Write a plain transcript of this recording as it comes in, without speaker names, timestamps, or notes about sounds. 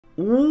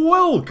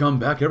Welcome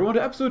back, everyone,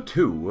 to episode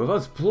 2 of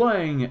us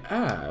playing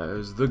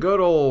as the good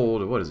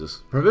old, what is this,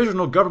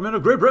 Provisional Government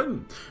of Great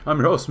Britain. I'm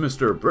your host,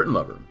 Mr. Britain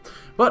Lover.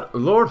 But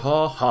Lord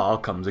Haw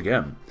comes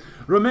again.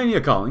 Romania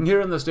calling here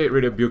in the state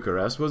radio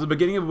Bucharest was the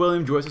beginning of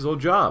William Joyce's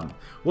old job.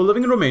 While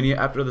living in Romania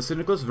after the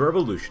Syndicalist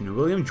Revolution,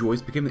 William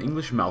Joyce became the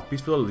English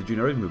mouthpiece for the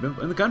legionary movement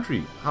in the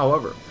country.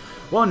 However,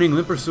 while in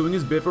England pursuing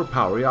his bid for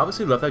power, he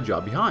obviously left that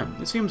job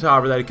behind. It seems,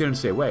 however, that he couldn't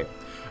stay away.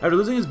 After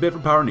losing his bid for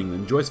power in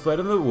England, Joyce fled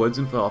into the woods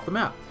and fell off the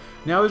map.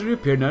 Now he's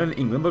reappeared not in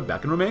England but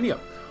back in Romania.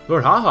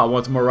 Lord Haw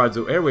wants more rides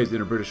of airways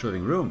in British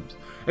living rooms.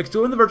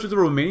 Extolling the virtues of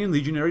Romanian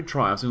legionary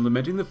triumphs and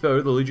lamenting the failure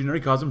of the legionary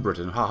cause in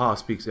Britain, Haw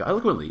speaks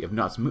eloquently, if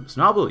not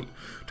snobbily,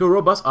 to a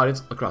robust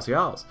audience across the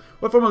Isles.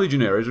 What former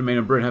legionaries remain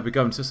in Britain have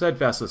become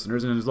steadfast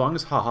listeners, and as long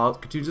as Haw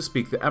continues to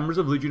speak, the embers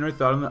of legionary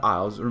thought in the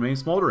Isles remain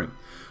smoldering.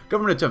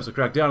 Government attempts to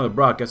crack down on the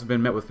broadcast have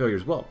been met with failure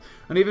as well,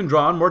 and even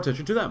drawn more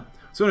attention to them.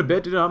 So in a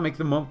bid to not make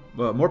them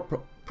more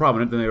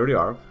prominent than they already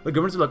are, the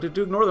government's elected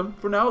to ignore them,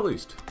 for now at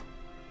least.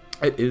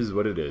 It is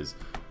what it is.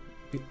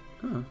 This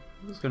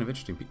is kind of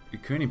interesting.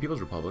 Ukrainian People's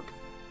Republic.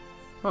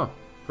 Oh,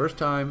 first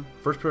Prime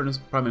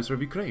Minister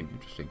of Ukraine.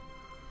 Interesting.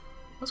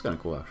 That's kind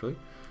of cool, actually.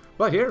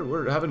 But here,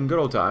 we're having a good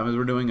old time as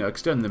we're doing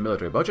extend the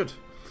military budget.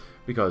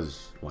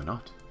 Because, why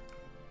not?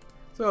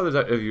 So, there's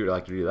that, if you'd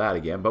like to do that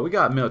again. But we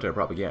got military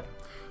propaganda.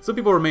 Some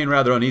people remain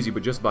rather uneasy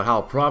but just about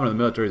how prominent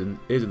the military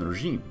is in the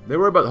regime. They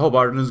worry about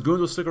Hobart and his goons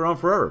will stick around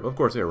forever. Of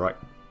course, they're right.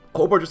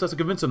 Hobart just has to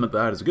convince them that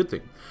that is a good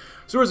thing.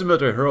 Stories of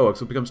military heroics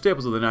will become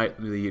staples of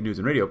the news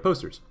and radio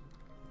posters.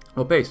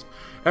 Well, paste.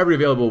 Every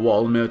available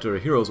wall and military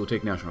heroes will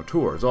take national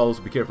tours. All this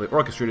will be carefully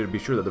orchestrated to be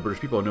sure that the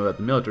British people know that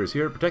the military is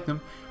here to protect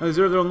them and they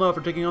deserve their own love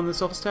for taking on this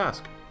selfless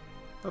task.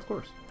 Of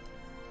course.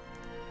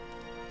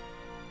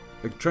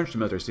 The entrenched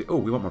military state. Oh,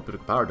 we want more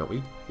political power, don't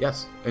we?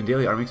 Yes. And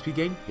daily army XP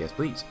gain? Yes,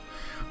 please.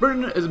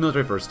 Britain is a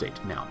military first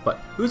state now, but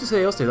who's to say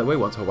he'll stay that way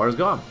once Hobart is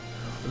gone?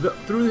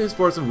 Through his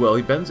force of will,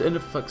 he bends into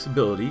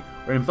flexibility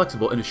or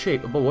inflexible into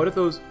shape. But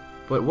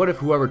what if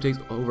whoever takes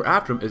over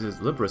after him is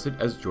as limp-wristed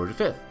as George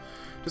V?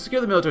 To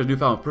secure the military's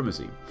newfound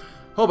primacy,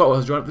 Hobart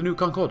has drawn up the new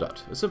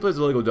Concordat, as simply as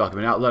a legal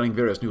document outlining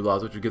various new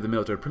laws which would give the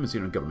military primacy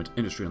in government,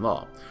 industry, and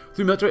law.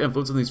 Through military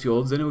influence in these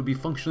fields, then it would be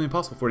functionally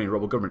impossible for any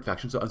rebel government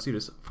factions to unseat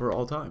us for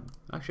all time.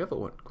 Actually, I've got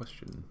one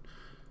question.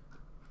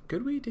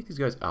 Could we take these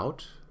guys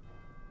out?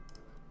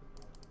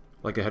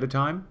 Like ahead of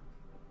time?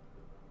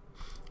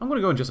 I'm going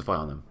to go and justify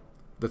on them.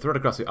 The threat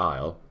across the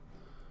aisle,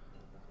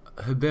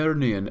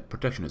 Hibernian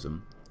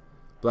protectionism,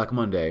 Black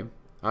Monday,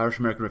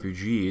 Irish-American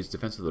refugees,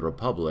 defense of the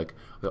Republic,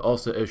 the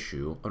Ulster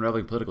issue,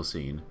 unraveling political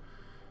scene.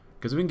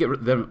 Because if we can get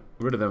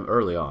rid of them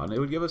early on, it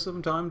would give us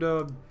some time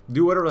to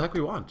do whatever the heck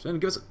we want, and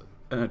give us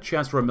a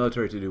chance for our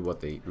military to do what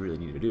they really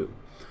need to do.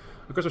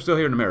 Of course, we're still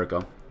here in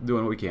America,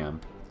 doing what we can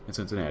in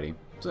Cincinnati.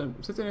 So,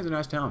 Cincinnati's a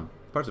nice town.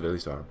 Parts of it at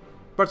least are.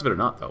 Parts of it are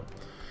not, though.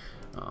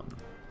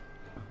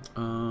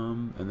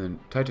 And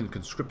then Titan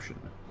conscription.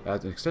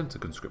 Adds an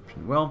extensive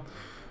conscription. Well,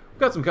 we've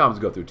got some comments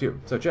to go through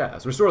too, such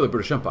as restore the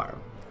British Empire.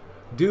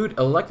 Dude,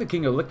 elect the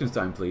King of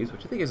Liechtenstein, please.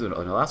 Which I think is an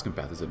Alaskan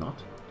path, is it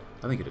not?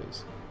 I think it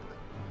is.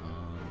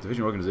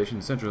 Division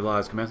organization,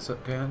 centralized command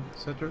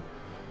center.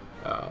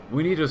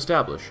 We need to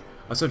establish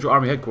a central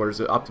army headquarters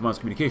to optimize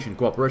communication and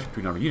cooperation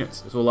between army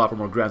units. This will allow for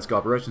more grand-scale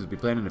operations to be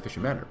planned in an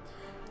efficient manner.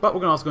 But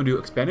we're also going to do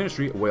expand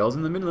industry, Wales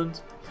and the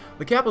Midlands.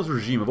 The capitalist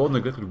regime of old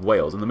neglected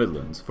Wales and the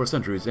Midlands for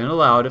centuries and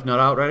allowed, if not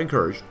outright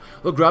encouraged,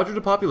 the gradual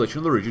depopulation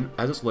of the region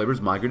as its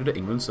laborers migrated to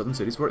England's southern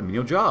cities for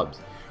menial jobs.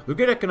 The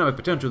great economic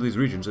potential of these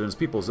regions and its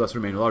peoples thus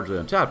remain largely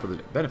untapped. For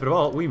the benefit of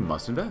all, we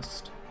must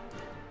invest.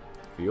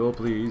 Fuel,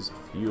 please.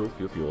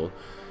 Fuel.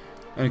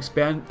 And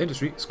expand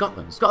industry,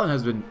 Scotland. Scotland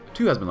has been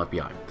left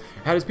behind.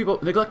 Had its people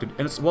neglected,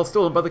 and it's well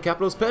stolen by the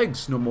capitalist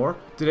pegs. No more.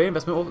 Today,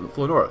 investment will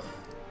flow north.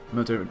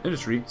 Military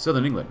industry,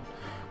 southern England.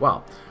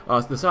 Wow.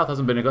 The South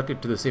hasn't been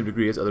neglected to the same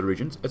degree as other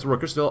regions. Its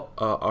workers still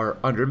are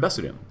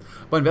underinvested in.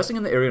 By investing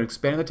in the area and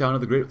expanding the town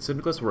of the great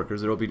syndicalist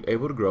workers, they will be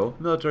able to grow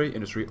military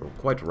industry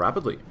quite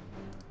rapidly.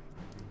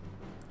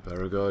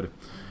 Very good.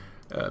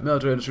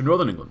 Military industry,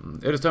 Northern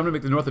England. It is time to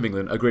make the north of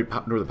England a great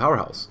northern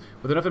powerhouse.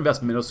 With enough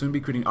investment, it will soon be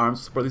creating arms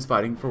to support these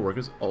fighting for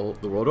workers all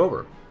the world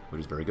over,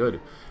 which is very good.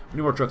 We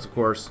need more trucks, of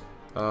course.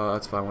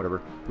 That's fine, whatever.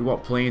 We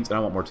want planes, and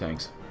I want more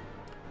tanks.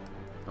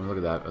 I mean, look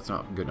at that. That's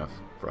not good enough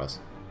for us.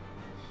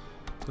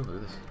 Ooh, look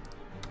at this.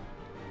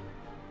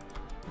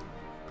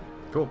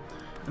 Cool.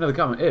 Another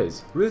comment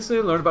is,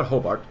 recently learned about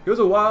Hobart. He was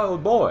a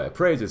wild boy.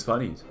 Praise his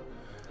funnies.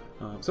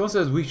 Someone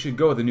says we should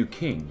go with a new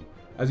king,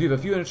 as you have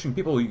a few interesting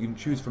people you can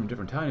choose from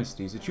different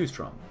dynasties to choose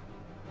from.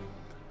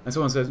 And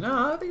someone says,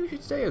 no, I think we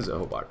should stay as a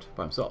Hobart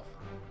by himself.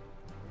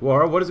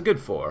 War, what is it good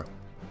for?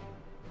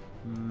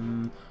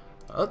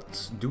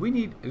 Do we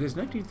need... It is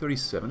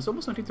 1937. It's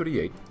almost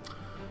 1938.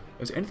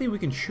 Is there anything we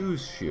can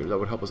choose here that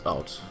would help us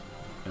out?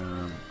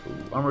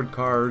 Armored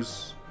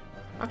cars.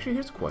 Actually,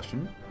 here's a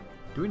question.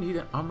 Do we need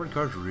an armored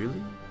cars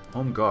really?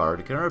 Home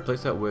guard. Can I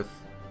replace that with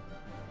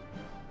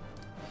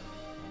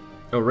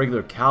a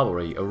regular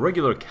cavalry? A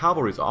regular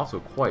cavalry is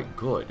also quite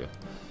good.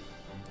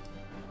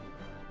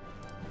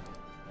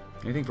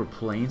 Anything for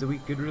planes that we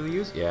could really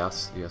use?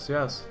 Yes, yes,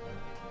 yes.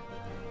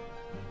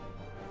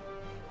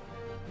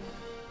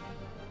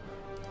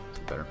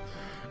 Better.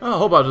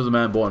 Hobart was a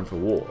man born for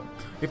war.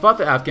 He fought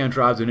the Afghan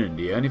tribes in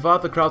India, and he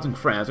fought the crowds in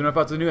France, and he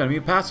fought the new enemy,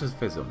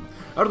 pacifism.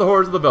 Out of the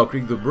horrors of the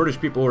Veltkrieg, the British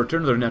people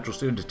returned to their natural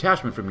state of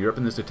detachment from Europe,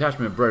 and this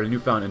detachment bred a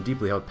newfound and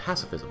deeply held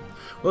pacifism.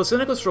 While the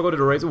Syndicalists struggled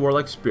to raise a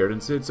warlike spirit,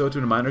 and did so to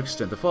a minor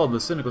extent, the fall of the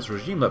Syndicalist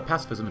regime let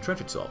pacifism entrench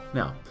itself.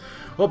 Now,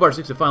 Hobart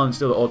seeks to finally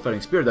instill the old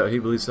fighting spirit that he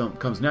believes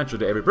comes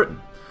naturally to every Briton.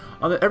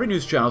 On every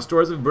news channel,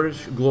 stories of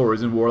British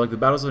glories in war like the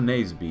battles of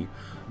Naseby,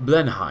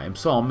 Blenheim,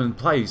 Somme, and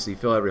Plassey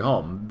fill every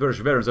home. British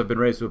veterans have been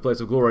raised to a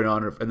place of glory and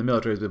honor, and the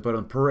military has been put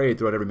on parade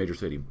throughout every major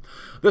city.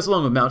 This,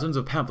 along with mountains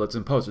of pamphlets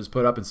and posters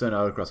put up and sent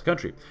out across the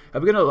country,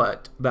 have begun to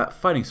let that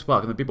fighting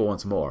spark in the people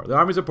once more. The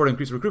armies report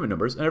increased recruitment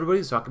numbers, and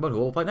everybody's talking about who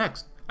will fight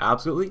next.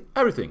 Absolutely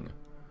everything.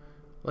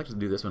 I'd like to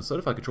do this one.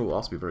 Solidify control will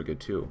also be very good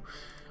too.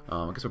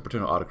 I guess we're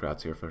paternal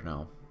autocrats here for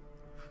now.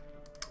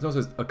 So it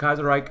says a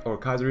Kaiserreich or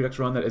Kaiserredux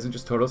run that isn't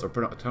just totals or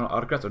paternal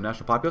autocrats or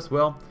national populace.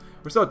 Well,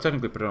 we're still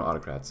technically paternal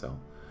autocrats, so.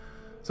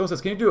 Someone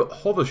says, can you do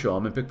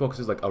Hovelsholm and pick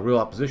focuses like a real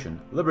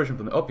opposition, liberation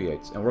from the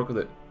opiates, and work with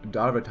it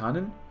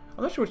Darvatanen?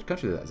 I'm not sure which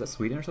country that is. Is that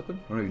Sweden or something?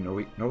 Or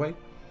maybe Norway?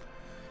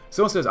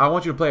 Someone says, I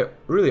want you to play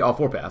really all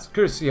 4 paths.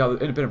 Curious to see how the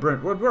independent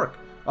Britain would work.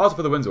 Also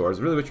for the Windsors,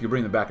 really wish you could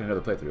bring them back in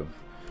another playthrough.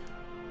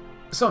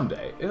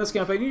 Someday. In this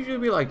campaign, usually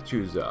we like to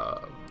choose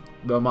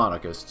the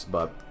monarchists,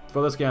 but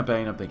for this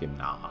campaign, I'm thinking,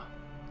 nah.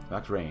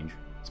 Max range.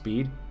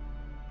 Speed?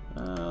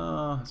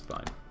 That's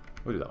fine.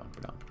 We'll do that one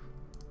for now.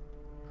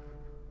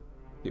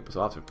 Keep us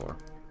officer corps.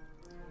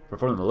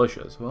 Perform the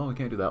militias. Well, we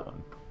can't do that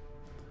one.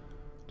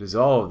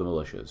 Dissolve the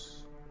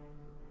militias.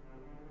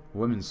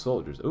 Women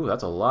soldiers. Ooh,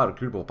 that's a lot of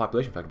recruitable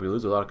population factor, but we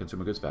lose a lot of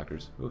consumer goods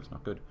factors. Ooh, it's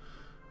not good.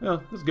 Yeah,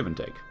 let's give and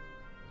take.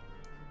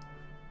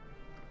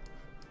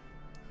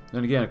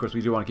 Then again, of course,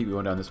 we do want to keep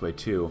going down this way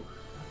too.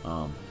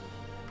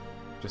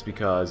 Just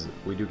because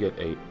we do get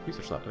a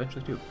research slot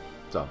eventually too.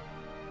 So.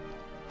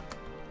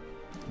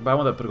 But I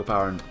want that political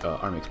power and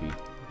army XP.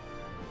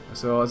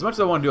 So, as much as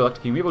I want to do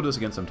Electric King, maybe we'll do this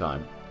again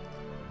sometime.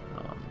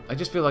 I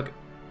just feel like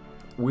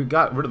we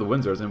got rid of the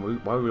Windsors,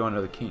 and why would we want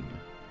another king?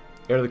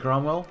 Heir to the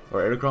Cromwell?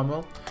 Or heir to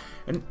Cromwell?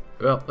 And,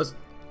 well,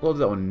 we'll do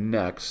that one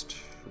next.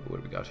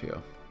 What do we got here?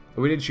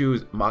 We did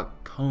choose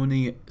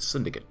Marconi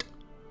Syndicate.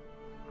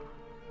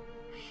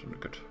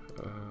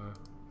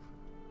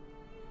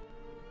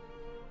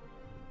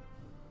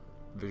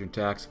 Vision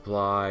tax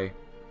supply.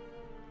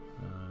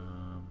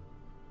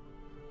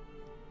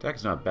 Attack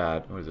is not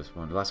bad. What is this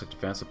one? Elastic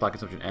defense, supply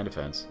consumption, and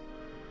defense.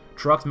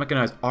 Trucks,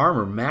 mechanized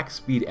armor, max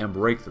speed, and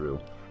breakthrough.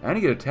 And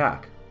you get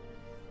attack.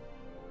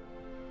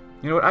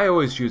 You know what? I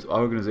always choose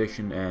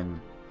organization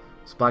and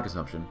supply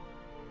consumption.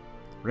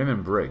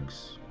 Raymond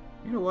Briggs.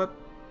 You know what?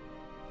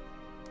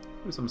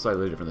 Do something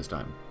slightly different this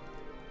time.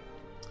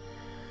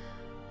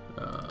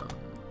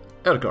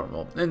 Out of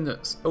Cornwall. And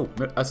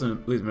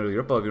Asserting leads Middle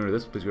Europe. I'll get rid of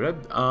this. Please go ahead.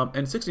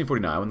 In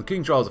 1649, when the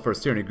King Charles I's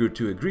tyranny grew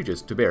too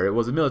egregious to bear, it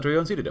was the military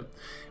who unseated him.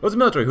 It was the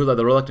military who led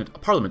the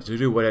reluctant Parliament to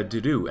do what it had to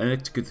do, and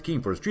execute the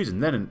King for his treason.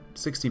 Then, in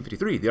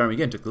 1653, the army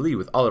again took the lead,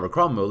 with Oliver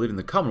Cromwell leading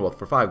the Commonwealth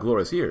for 5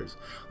 glorious years.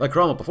 Like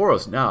Cromwell before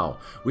us, now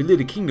we lead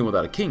a kingdom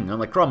without a king.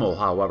 Unlike Cromwell,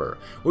 however,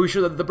 we'll be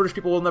sure that the British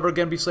people will never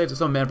again be slaves to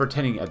some man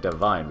pretending a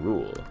divine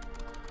rule.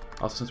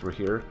 Also, since we're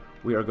here,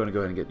 we are going to go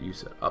ahead and get you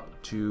set up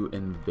to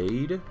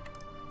invade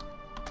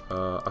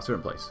a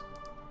certain place.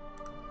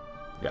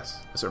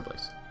 Yes, a certain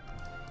place.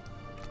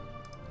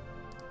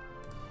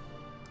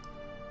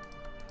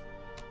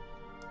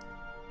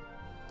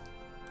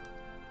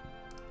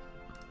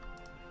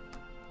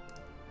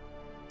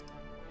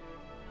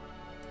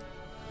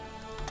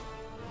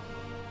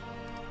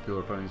 Fuel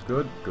refining is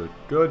good,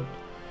 good.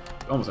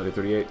 Almost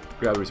 938.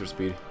 Grab research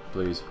speed,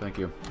 please. Thank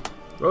you.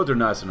 Roads are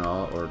nice and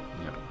all, or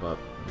yeah, but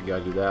we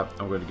gotta do that.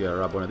 I'm going to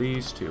grab one of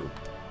these too,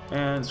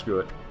 and screw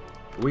it.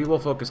 We will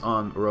focus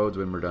on roads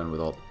when we're done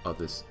with all of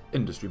this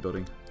industry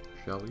building,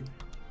 shall we?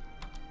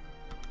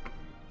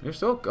 You're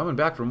still coming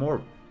back for more.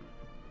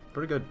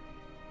 Pretty good.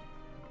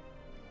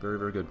 Very,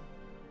 very good.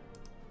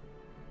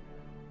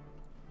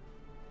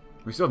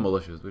 We still have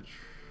militias, which,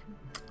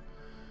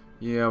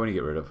 yeah, we need to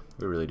get rid of.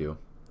 We really do.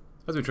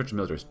 As we entrench the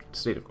military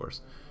state, of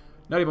course.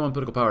 Not even one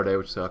political power day,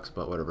 which sucks,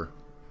 but whatever.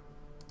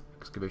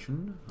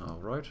 Excavation.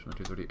 Alright,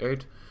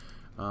 1938.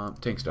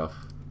 Tank stuff.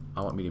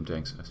 I want medium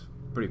tanks.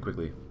 Pretty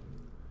quickly.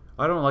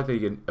 I don't like that you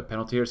get a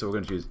penalty here, so we're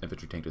going to choose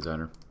Infantry Tank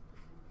Designer.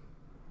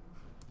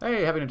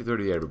 Hey, happy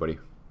 1938, everybody.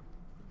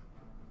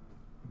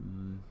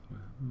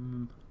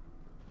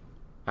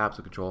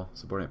 Absolute control.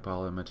 Subordinate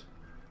parliament.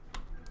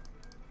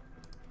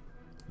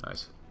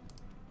 Nice.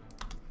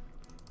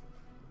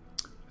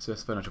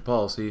 Assess financial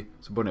policy.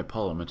 Subordinate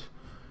parliament.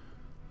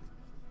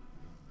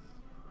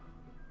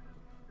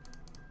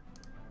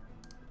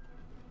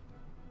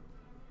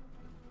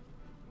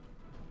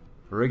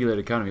 Regulate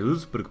economy,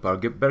 lose political power,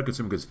 get better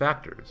consumer goods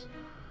factors.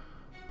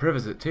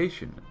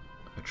 Privatization,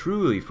 a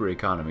truly free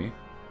economy.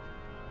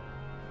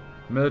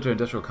 Military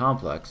industrial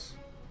complex.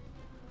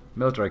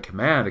 Military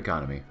command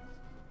economy.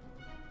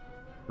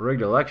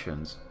 Rigged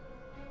elections.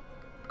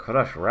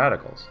 Crush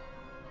radicals.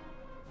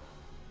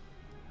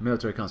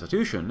 Military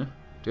constitution.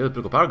 Daily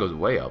political power goes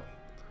way up.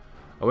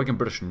 Awaken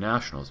British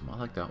nationalism. I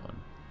like that one.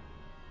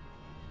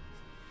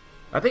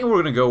 I think we're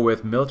going to go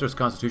with militarist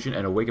constitution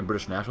and awaken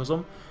British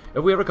nationalism.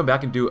 If we ever come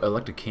back and do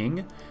elect a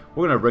king,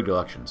 we're going to have rigged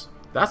elections.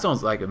 That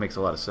sounds like it makes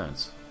a lot of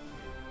sense.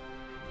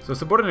 So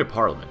subordinate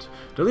parliament.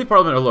 To leave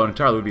parliament alone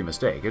entirely would be a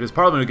mistake. It is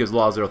parliament who gives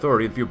laws their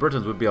authority, and few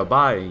Britons would be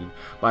abiding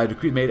by a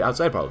decree made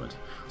outside parliament.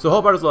 So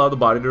Hobart has allowed the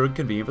body to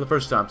convene for the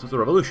first time since the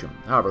Revolution.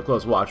 However,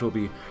 close watch will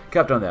be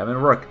kept on them,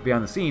 and work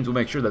behind the scenes will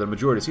make sure that the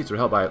majority of seats are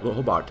held by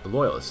Hobart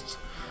loyalists.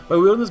 By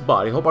wielding this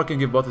body, Hobart can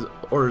give both his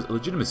orders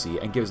legitimacy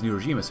and give his new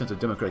regime a sense of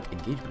democratic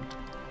engagement.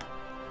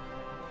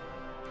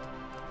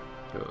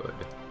 Good.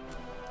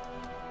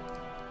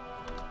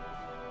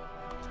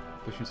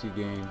 Efficiency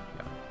gain.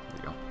 Yeah, there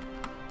we go.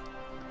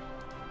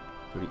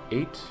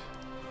 38.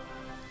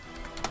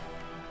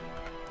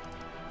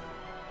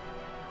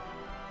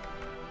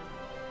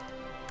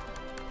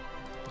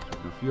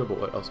 Feel, but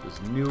what else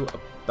is new? A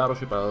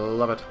battleship, I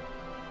love it.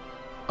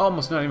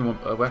 Almost not even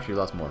one. We actually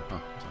lost more. Huh,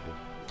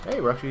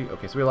 hey, we're actually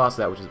okay. So we lost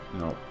that, which is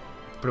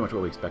pretty much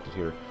what we expected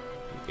here.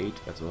 8.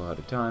 That's a lot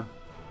of time.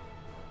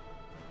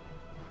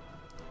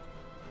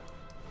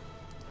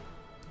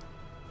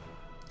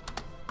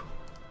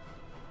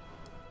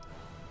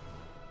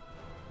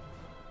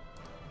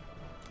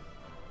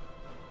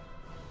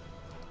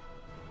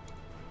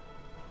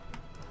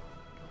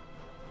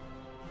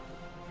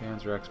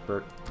 Fans are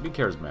expert. Be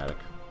charismatic.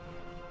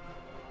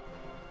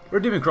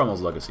 Redeeming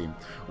Cromwell's legacy.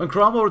 When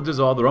Cromwell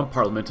dissolved the Rump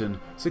Parliament in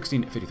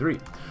 1653,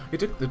 he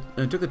took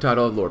the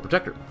title of Lord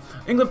Protector.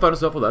 England found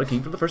itself without a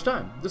king for the first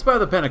time. Despite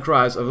the panic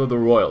cries of the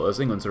royalists,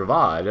 England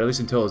survived, at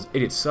least until his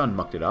idiot son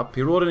mucked it up.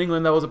 He ruled in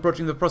England that was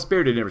approaching the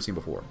prosperity he'd never seen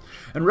before.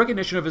 In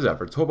recognition of his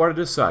efforts, Hobart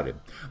decided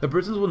that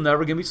Britons will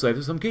never again be slaves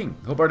to some king.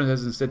 Hobart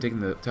has instead taken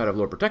the title of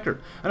Lord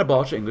Protector and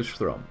abolished the English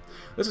throne.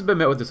 This has been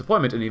met with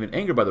disappointment and even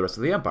anger by the rest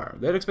of the empire.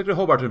 They had expected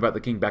Hobart to invite the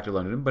king back to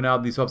London, but now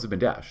these hopes have been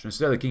dashed.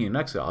 Instead, the king in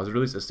exile has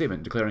released a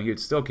statement declaring he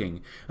is still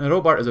king, and that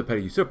Hobart is a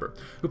petty usurper,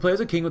 who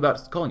plays a king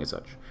without calling it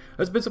such. It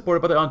has been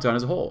supported by the Entente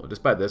as a whole.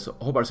 Despite this,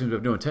 Hobart seems to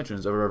have no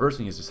intentions of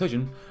reversing his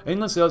decision, and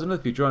England sails into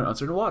the future on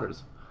uncertain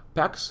waters.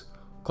 Pax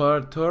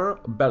Claratur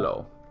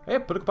Bello. Hey,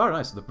 political power,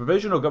 nice. The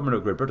provisional government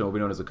of Great Britain will be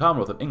known as the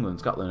Commonwealth of England,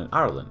 Scotland, and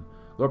Ireland.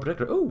 Lord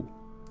Protector. Ooh.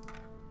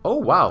 Oh,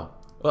 wow.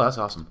 Oh, that's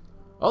awesome.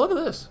 Oh, look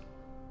at this.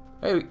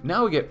 Hey,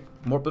 now we get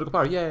more political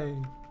power. Yay.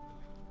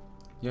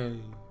 Yay.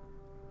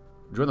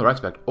 Join the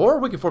Reichspakt. Or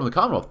we can form the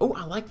Commonwealth. Oh,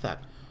 I like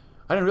that.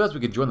 I didn't realize we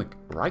could join the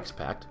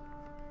Reichspakt.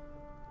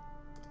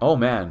 Oh,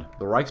 man.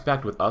 The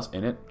Reichspakt with us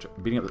in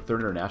it, beating up the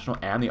Third International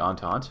and the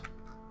Entente.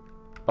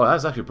 Oh,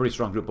 that's actually a pretty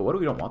strong group, but what if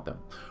we don't want them?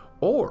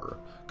 Or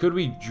could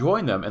we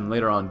join them and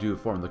later on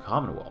form the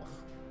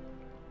Commonwealth?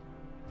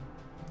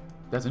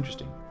 That's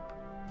interesting.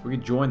 We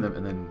could join them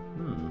and then,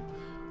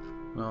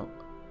 well,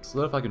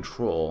 solidify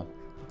control.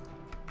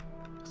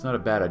 It's not a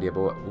bad idea,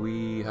 but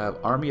we have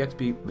Army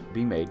XP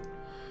being made.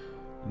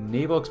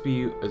 Naval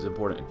XP is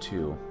important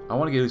too. I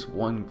want to get at least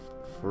one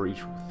for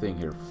each thing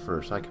here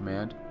first. High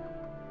Command.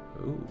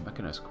 Ooh,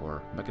 Mechanized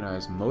Corps.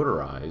 Mechanized,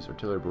 Motorized,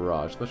 Artillery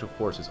Barrage. Special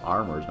Forces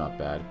Armor is not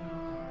bad.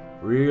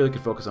 Really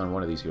could focus on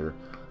one of these here.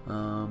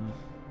 Naval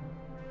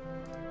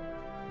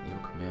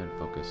Command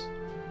Focus.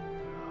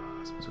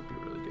 This would be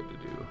really good to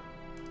do.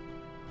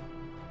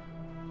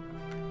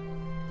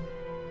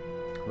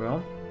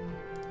 Well,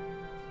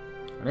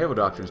 our naval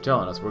doctrine is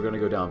telling us we're going to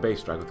go down base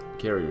strike with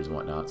carriers and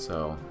whatnot,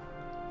 so...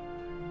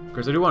 Of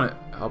course, I do want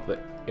to help the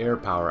air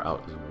power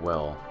out as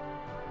well.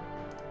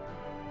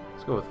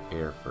 Let's go with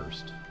air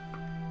first.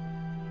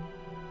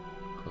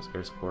 Close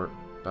air support,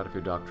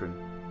 battlefield doctrine,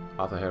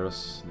 Arthur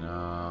Harris,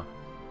 no.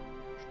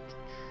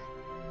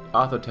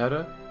 Arthur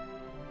Teta?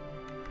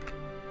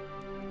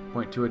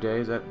 0.2 a day,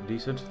 is that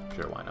decent?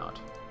 Sure, why not?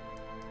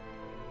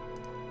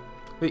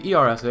 The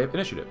ERSA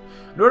Initiative.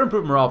 In order to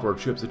improve morale for our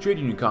troops, the Trade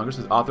Union Congress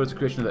has authorized the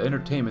creation of the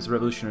Entertainment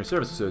Revolutionary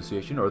Service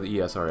Association, or the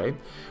ESRA. It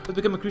has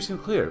become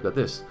increasingly clear that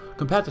this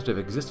competitive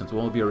existence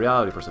will only be a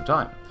reality for some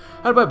time.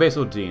 Headed by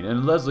Basil Dean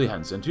and Leslie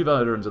Henson, two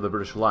veterans of the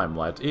British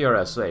limelight,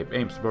 ERSA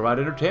aims to provide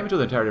entertainment to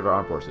the entirety of our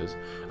armed forces,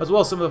 as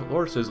well as some of the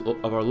forces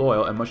of our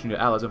loyal and much needed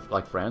allies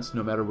like France,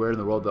 no matter where in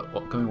the world the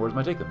upcoming wars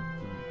might take them.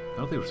 I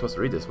don't think we're supposed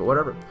to read this, but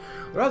whatever.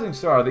 The rising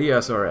star of the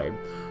ERSA,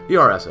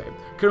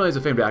 currently is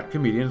a famed actor,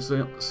 comedian, and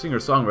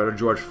singer-songwriter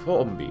George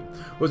Formby,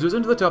 was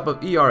risen to the top of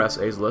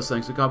ERSA's list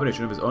thanks to a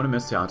combination of his own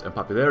immense talent and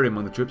popularity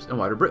among the troops and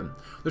wider Britain.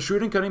 The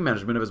shrewd and cunning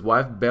management of his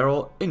wife,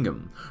 Beryl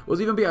Ingham,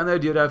 was even behind the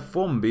idea to have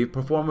Formby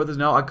perform with his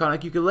now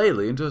iconic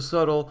ukulele into a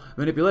subtle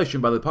manipulation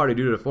by the party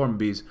due to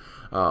Formby's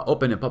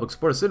open and public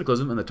support of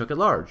syndicalism and the Tuck at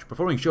large,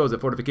 performing shows at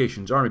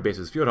fortifications, army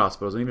bases, field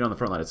hospitals, and even on the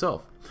front line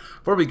itself.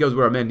 Formby goes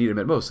where our men need him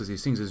at most as he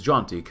sings his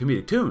jaunty,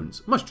 comedic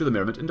tunes, much to the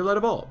merriment and delight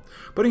of all,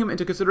 putting him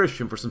into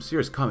consideration for some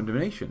serious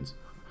condemnations.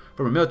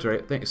 from a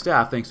military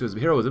staff thanks to his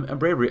heroism and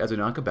bravery as a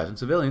non-combatant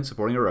civilian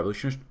supporting a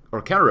revolutionary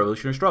or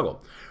counter-revolutionary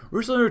struggle.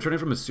 Recently returning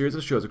from a series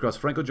of shows across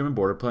the Franco-German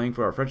border playing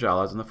for our French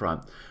allies on the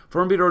front,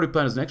 Formby had already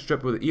planned his next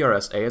trip with the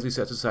ERSA as he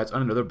sets his sights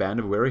on another band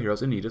of wary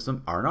heroes in need of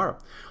some R&R.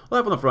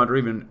 Life on the front, or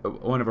even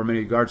one of our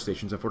many guard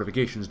stations and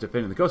fortifications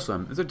defending the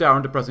coastline, is a dour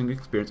and depressing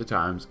experience at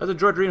times, as the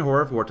drudgery and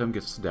horror of wartime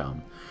gets us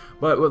down.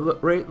 But with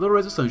little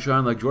rays of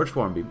sunshine like George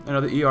Formby and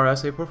other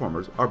ERSA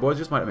performers, our boys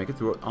just might make it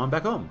through on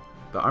back home.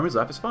 The Army's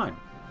life is fine.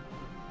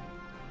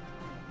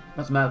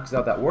 Let's max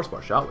out that war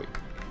spot, shall we?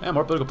 And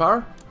more political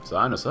power?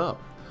 Sign us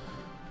up.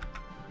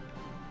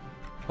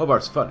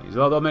 Hobart's funnies.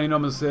 Although many know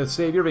him as the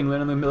savior of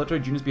England and the military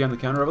genius behind the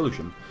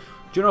counter-revolution,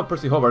 General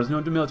Percy Hobart is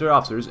known to military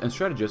officers and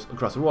strategists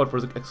across the world for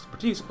his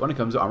expertise when it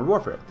comes to armored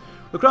warfare.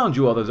 The crown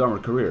jewel of his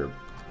armored career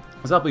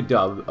is aptly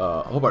dubbed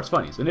Hobart's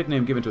Funnies, a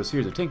nickname given to a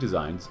series of tank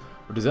designs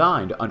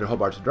designed under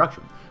Hobart's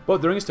direction,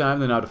 both during his time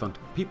in the now-defunct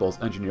People's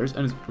Engineers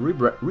and his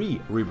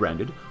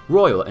rebranded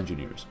Royal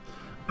Engineers.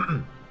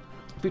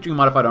 Featuring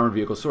modified armored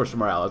vehicles sourced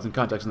from our allies in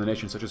contexts in the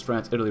nations such as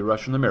France, Italy,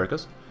 Russia, and the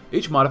Americas,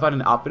 each modified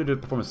and outfitted to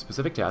perform a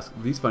specific task,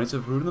 these funnies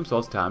have proven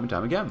themselves time and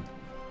time again.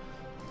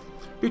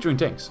 Featuring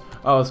tanks.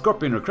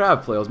 Scorpion or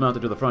crab flails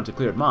mounted to the front to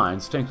clear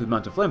mines, tanks with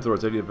mounted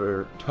flamethrowers that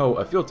either tow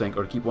a fuel tank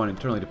or to keep one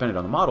internally dependent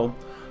on the model,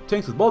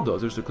 tanks with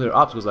bulldozers to clear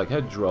obstacles like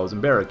hedgerows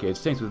and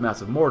barricades, tanks with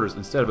massive mortars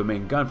instead of a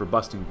main gun for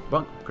busting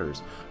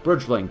bunkers,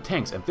 bridge-laying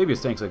tanks,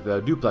 amphibious tanks like the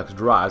duplex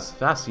drives,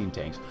 fast-scene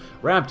tanks,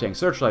 ramp tanks,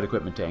 searchlight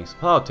equipment tanks,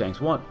 plow tanks,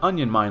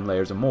 onion mine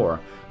layers, and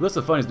more. The list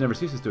of funnies never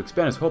ceases to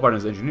expand as Hobart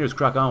and his engineers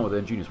crack on with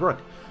ingenious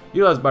work,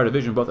 utilized by our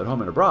division both at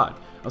home and abroad.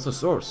 Also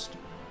sourced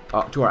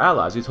to our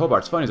allies, these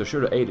Hobart's funnies are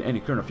sure to aid in any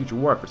current or future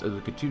war efforts as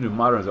we continue to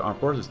modernize our armed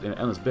forces in an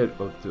endless bid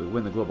to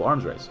win the global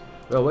arms race.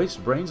 We'll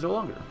waste brains no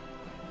longer.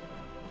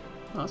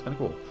 Oh, that's kind of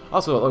cool.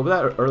 Also, with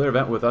that earlier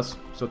event with us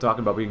still talking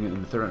about being in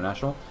the Third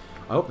International,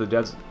 I hope the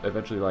devs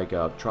eventually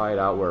try it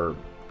out where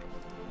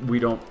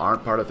we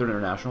aren't part of Third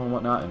International and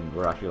whatnot, and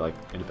we're actually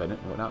independent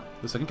and whatnot.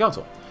 The Second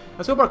Council.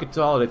 As Hobart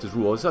consolidates his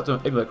rule, he sets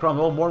to emulate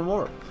Cromwell more and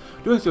more.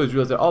 Doing so, he's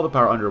realized that all the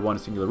power under one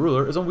singular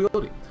ruler is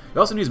unwieldy. He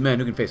also needs men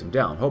who can face him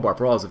down. Hobart,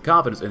 for all his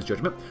confidence in his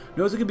judgment,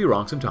 knows he can be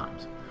wrong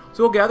sometimes.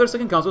 So we'll gather a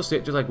Second Council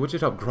state just like which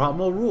should help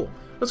Cromwell rule.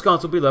 This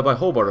council will be led by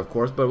Hobart, of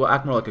course, but it will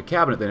act more like a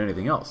cabinet than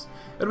anything else.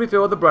 It'll be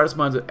filled with the brightest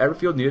minds of every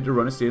field needed to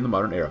run a state in the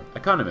modern era.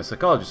 Economists,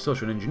 psychologists,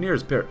 social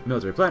engineers,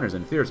 military planners,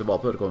 and theorists of all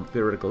political and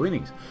theoretical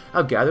leanings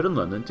have gathered in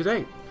London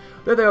today.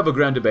 There they have a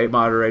grand debate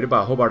moderated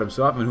by Hobart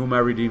himself, and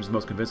whomever he deems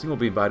most convincing will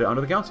be invited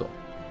onto the council.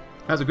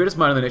 As the greatest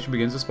mind in the nation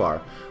begins to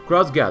spar,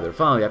 crowds gather.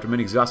 Finally, after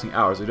many exhausting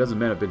hours, a dozen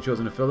men have been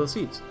chosen to fill the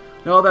seats.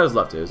 Now all that is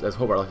left is, as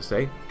Hobart likes to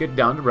say, get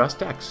down to brass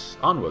tacks.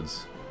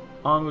 Onwards.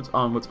 Onwards,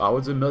 onwards,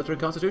 onwards, a military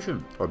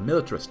constitution. Or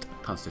militarist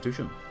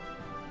constitution.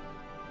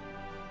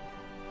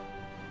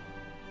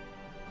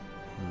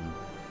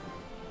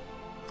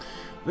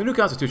 The new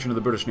constitution of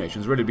the British nation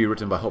is ready to be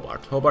written by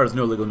Hobart. Hobart has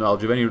no legal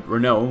knowledge of any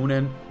renown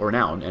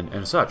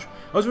and such.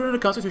 I was written a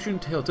constitution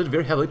tilted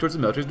very heavily towards the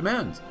military's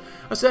demands.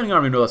 A standing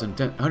army of no less than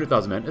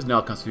 100,000 men is now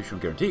a constitutional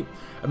guarantee.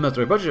 A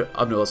military budget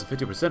of no less than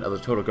 50% of the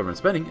total government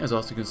spending is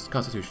also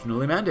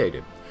constitutionally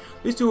mandated.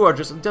 These two are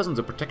just dozens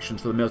of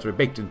protections for the military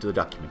baked into the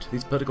document.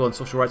 These political and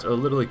social rights are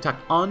literally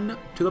tacked on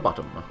to the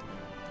bottom.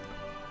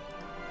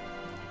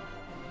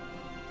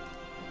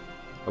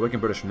 Awaken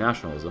British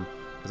nationalism,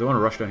 because I want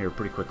to rush down here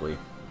pretty quickly.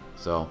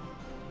 So,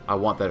 I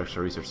want that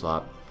extra research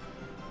slot.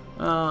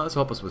 This will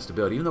help us with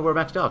stability, even though we're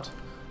maxed out.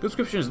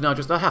 Conscription is now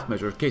just a half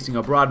measure, casing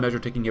a broad measure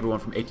taking everyone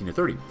from 18 to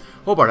 30.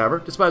 Hobart, however,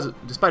 despite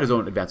his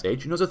own advanced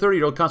age, knows a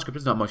 30-year-old conscript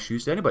is not much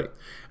use to anybody.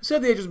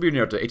 Instead, the ages will be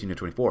near to 18 to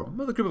 24.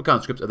 Well, the group of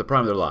conscripts at the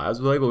prime of their lives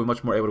will be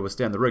much more able to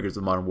withstand the rigors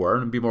of the modern war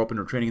and be more open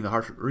to training in the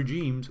harsh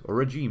regimes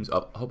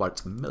of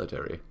Hobart's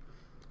military.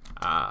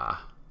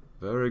 Ah,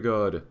 very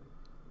good.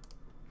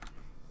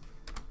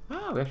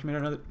 Ah, we actually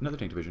made another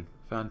tank division.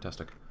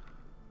 Fantastic.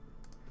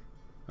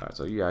 Alright,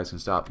 so you guys can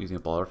stop using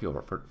up all our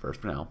fuel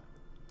first for now.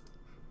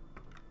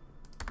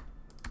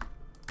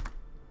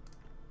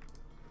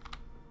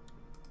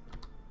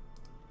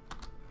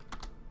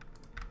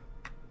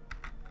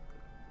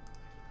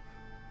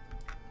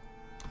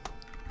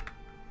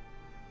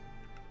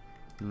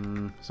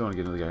 So I want to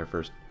get another guy here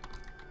first.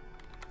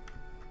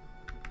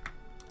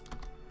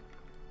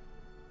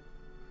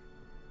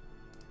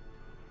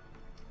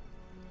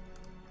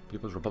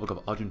 People's Republic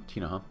of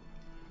Argentina, huh?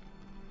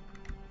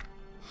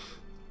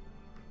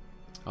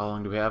 How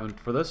long do we have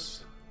for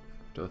this?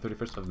 Till the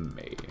 31st of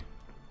May.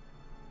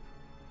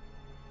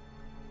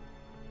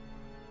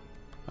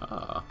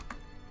 Ah.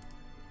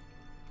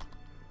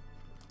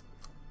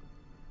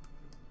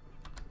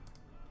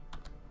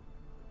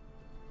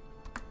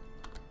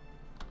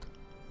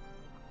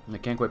 And I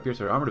can't quite pierce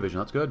our armor division.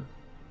 That's good.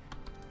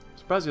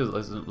 Surprised he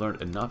hasn't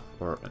learned enough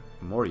or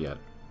more yet.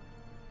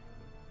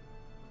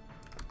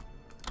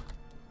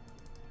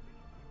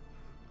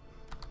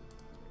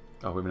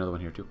 Oh, we have another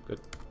one here too. Good.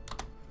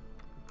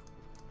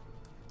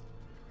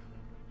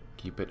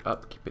 Keep it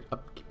up, keep it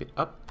up, keep it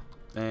up.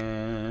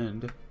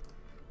 And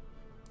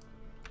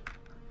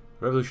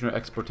Revolutionary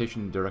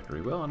Exportation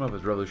Directory. Well, I don't know if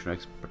it's Revolutionary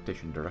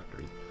Exportation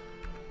Directory.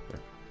 Here,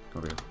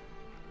 come over here.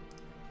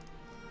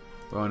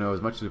 We want to know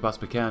as much as we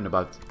possibly can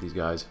about these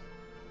guys.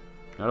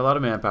 Not a lot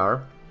of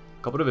manpower.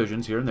 A couple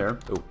divisions here and there.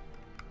 Oh,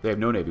 they have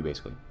no navy,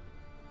 basically.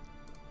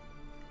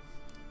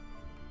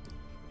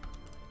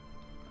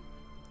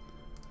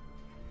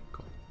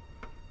 Cool.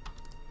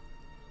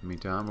 In the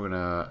meantime, we're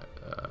going to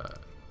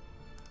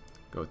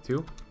go with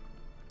 2.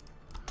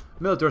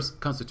 Militarist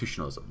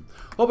constitutionalism.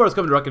 Hobart has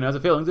come to recognize the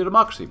failings of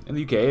democracy. In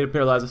the UK, it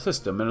paralyzed the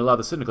system and allowed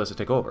the syndicalists to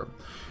take over.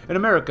 In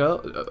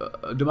America,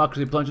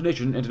 democracy plunged the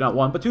nation into not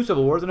 1 but 2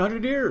 civil wars in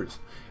 100 years.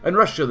 In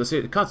Russia, the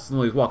state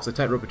constantly walks a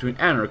tightrope between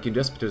anarchy and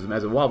despotism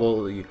as its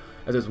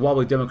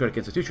wobbly democratic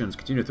institutions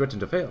continue to threaten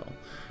to fail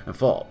and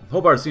fall.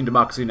 Hobart has seen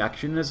democracy in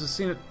action and has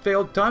seen it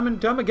fail time and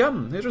time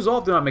again. His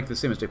resolve to not make the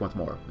same mistake once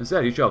more.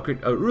 Instead, he shall create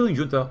a ruling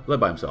junta led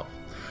by himself.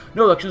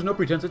 No elections, no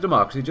pretense of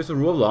democracy, just a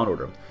rule of law and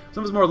order.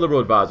 Some of his more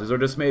liberal advisors are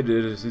dismayed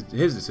at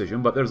his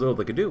decision, but there's little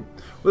they can do.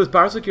 With his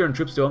power secure and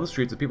troops still on the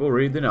streets, the people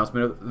read the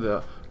announcement of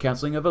the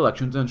cancelling of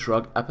elections and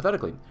shrug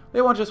apathetically.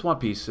 They just want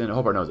peace, and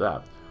Hobart knows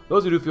that.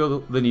 Those who do feel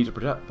the need to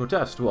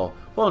protest will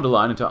fall into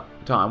line in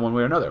time one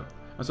way or another.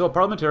 And so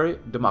parliamentary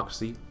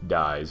democracy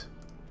dies.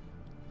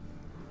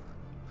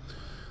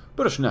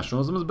 British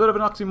nationalism is a bit of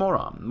an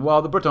oxymoron.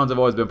 While the Britons have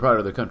always been proud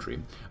of their country,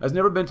 it has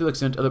never been to the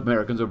extent of the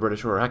Americans or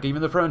British or heck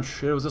even the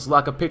French. It was this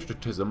lack of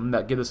patriotism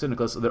that gave the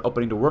syndicalists their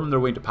opening to worm their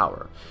way into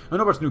power. In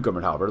Hobart's new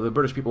government, however, the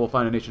British people will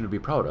find a nation to be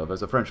proud of,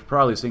 as the French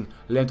proudly sing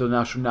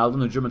L'Internationale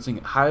and the Germans sing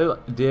Heil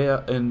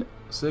der en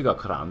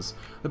Siegerkranz.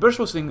 The British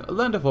will sing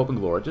Land of Hope and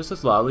Glory just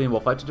as loudly and will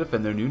fight to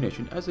defend their new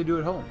nation as they do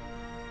at home.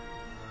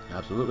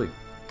 Absolutely.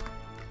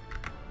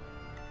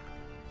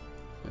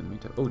 In the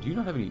meantime, oh, do you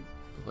not have any...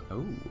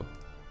 Oh...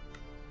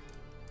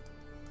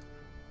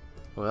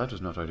 Well, that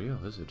is not ideal,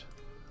 is it?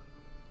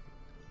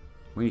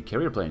 We need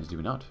carrier planes, do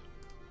we not?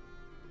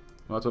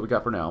 Well, that's what we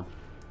got for now.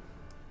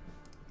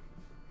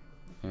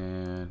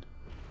 And...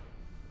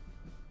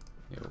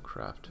 yeah, we'll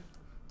craft.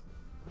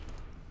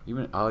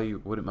 Even I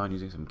wouldn't mind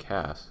using some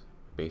CAS.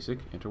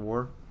 Basic,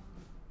 interwar.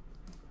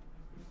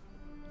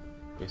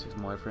 Basic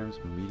small frames,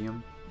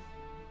 medium.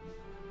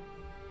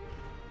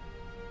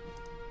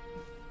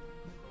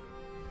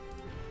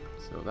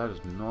 So that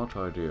is not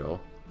ideal.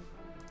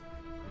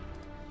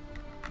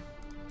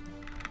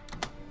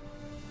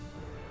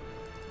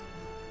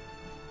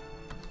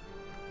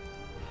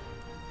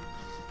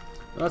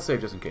 Let's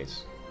save just in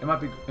case. We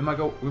might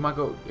go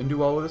and do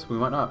well with this, we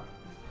might not.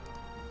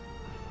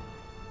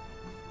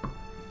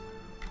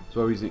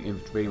 So we're using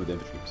raiding with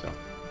infantry, so.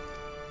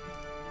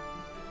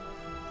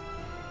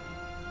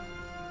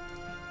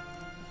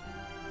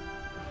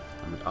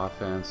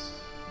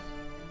 Offense,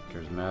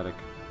 charismatic.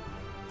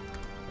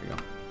 There you go.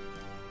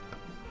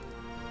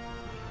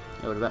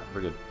 Yeah, look at that,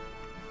 pretty good.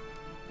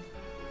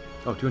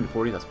 Oh,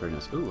 240, that's very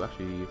nice. Ooh,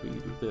 actually, if we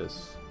do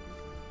this.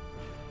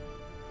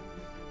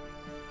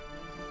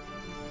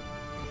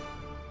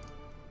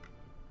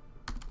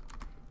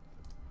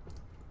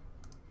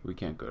 We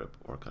can't go to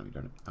war economy,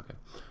 darn it. Okay.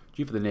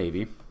 G for the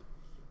Navy.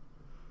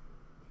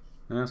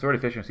 Sword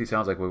efficiency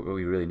sounds like what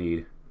we really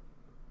need.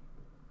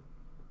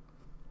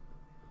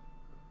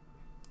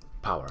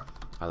 Power.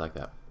 I like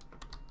that.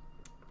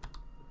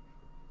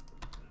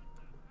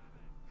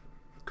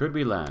 Could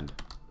we land?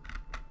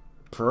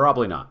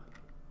 Probably not.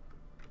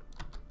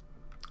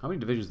 How many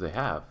divisions do they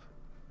have?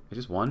 It's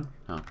just one?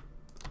 Oh.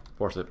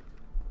 Force it.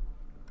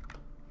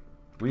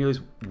 We need at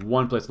least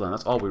one place to land.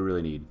 That's all we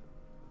really need.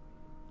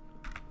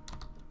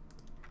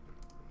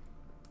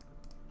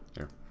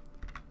 Here.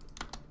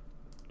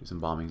 Do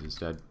some bombings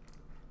instead.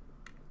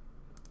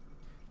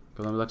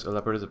 Columbus elects a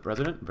leopard as a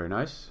president. Very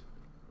nice.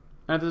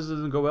 And if this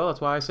doesn't go well, that's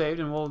why I saved,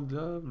 and we'll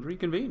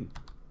reconvene.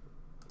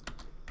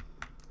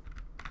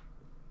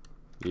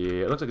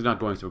 Yeah, it looks like it's not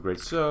going so great.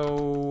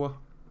 So,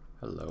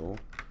 hello.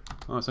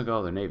 Oh, it's like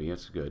all the Navy.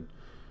 That's good.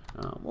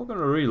 We're going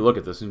to re-look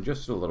at this in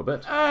just a little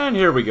bit. And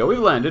here we go. We've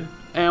landed,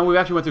 and we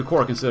actually went through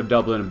Cork instead of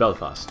Dublin and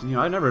Belfast. You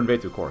know, I never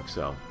invaded through Cork,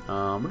 so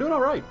we're doing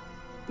all right.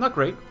 Not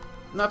great,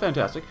 not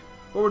fantastic,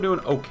 but we're doing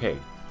okay.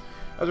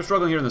 As we're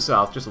struggling here in the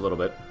south, just a little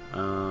bit.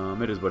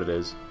 It is what it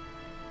is.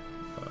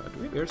 Do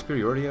we have air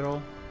superiority at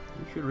all?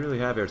 We should really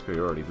have air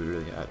superiority if we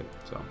really had it.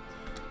 So,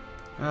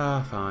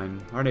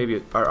 fine.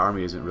 Our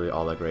army isn't really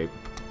all that great.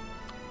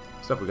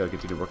 Stuff we got to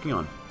continue working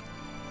on.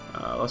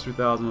 Less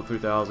 3,000,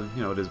 3,000.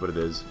 You know, it is what it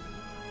is.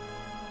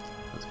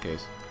 That's the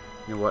case.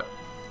 You know what?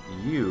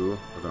 You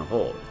are going to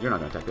hold. You're not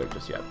going to attack there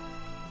just yet.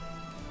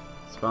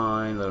 It's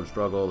fine. Let them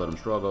struggle. Let them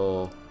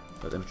struggle.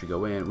 Let the infantry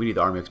go in. We need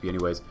the army XP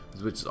anyways,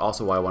 which is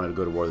also why I wanted to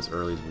go to war this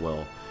early as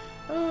well.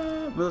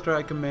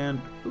 Military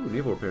command. Ooh,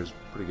 naval repair is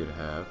pretty good to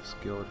have.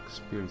 Skilled,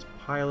 experienced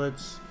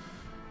pilots.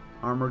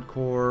 Armored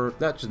corps.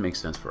 That just makes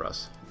sense for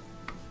us.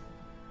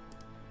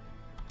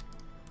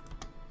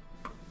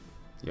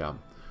 Yeah.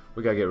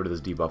 We gotta get rid of this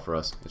debuff for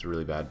us. It's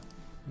really bad.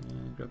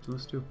 And grab some of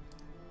this too.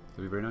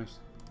 That'd be very nice.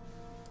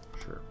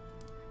 Sure.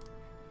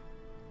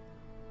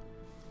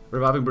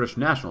 Reviving British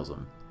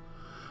nationalism.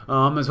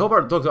 As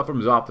Hobart looks up from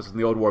his office in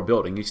the old war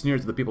building, he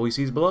sneers at the people he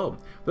sees below.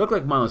 They look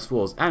like mindless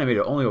fools,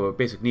 animated only over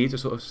basic needs or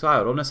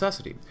societal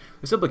necessity.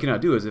 They simply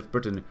cannot do as if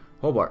Britain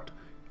Hobart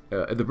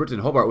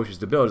wishes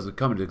to build has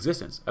come into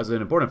existence, as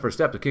an important first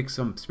step to kick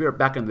some spirit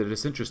back into the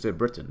disinterested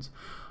Britons.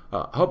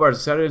 Hobart has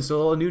decided to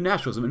instill a new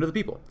nationalism into the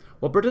people.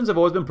 While Britons have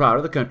always been proud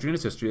of the country and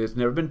its history, it's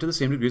never been to the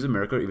same degrees of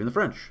America or even the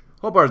French.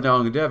 Hobart has now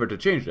endeavored to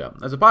change that.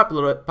 As the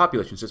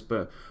population sits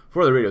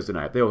before the radios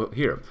tonight, they will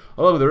hear,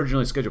 along with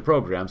originally scheduled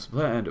programs,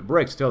 planned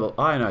breaks to tell the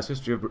lionized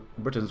history of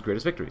Britain's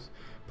greatest victories.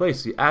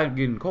 Place the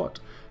Agincourt.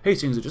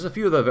 Hastings are just a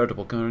few of the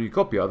veritable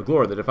cornucopia of the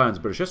glory that defines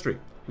British history.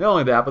 Not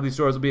only that, but these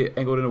stories will be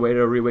angled in a way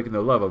to reawaken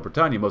the love of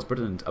Britannia most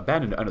Britons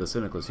abandoned under the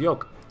syndicalist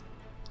yoke.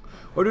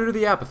 Or due to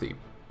the apathy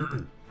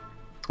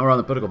around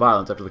the political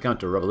violence after the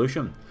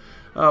counter-revolution.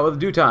 With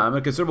due time and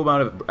a considerable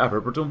amount of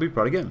effort, Britain will be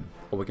proud again.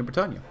 Awaken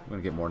Britannia. We're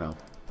going to get more now.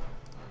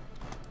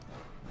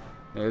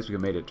 Yeah, I guess we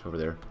made it over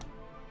there.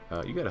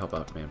 You gotta help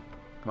out, man.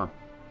 Come on.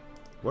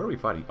 What are we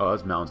fighting? Oh,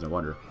 that's mountains, no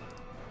wonder.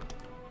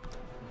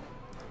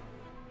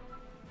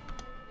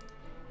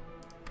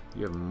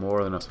 You have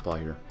more than enough supply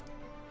here.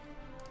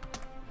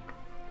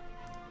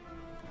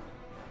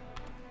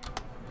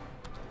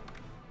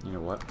 You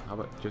know what? How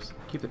about just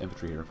keep the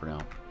infantry here for now.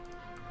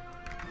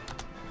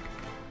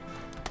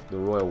 The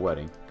royal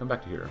wedding. Come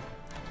back to here.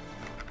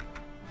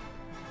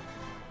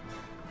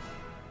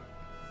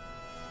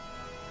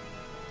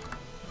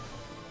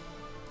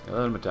 Yeah,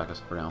 let them attack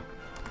us for now.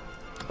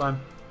 It's fine.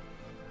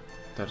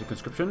 Tactic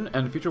conscription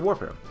and future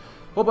warfare.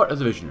 Hobart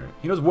is a visionary.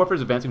 He knows warfare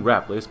is advancing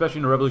rapidly, especially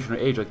in a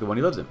revolutionary age like the one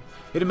he lives in.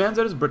 He demands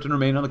that his Britain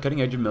remain on the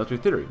cutting edge of military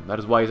theory. That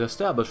is why he has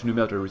established a new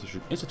military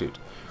research institute.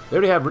 They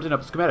already have written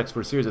up schematics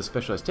for a series of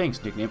specialized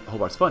tanks nicknamed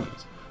Hobart's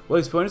Funnies.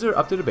 While these funnies are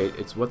up to debate,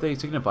 it's what they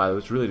signify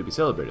that's really to be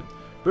celebrated.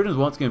 Britain is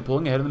once again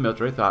pulling ahead in the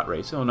military thought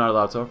race and will not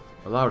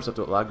allow herself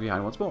to lag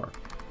behind once more.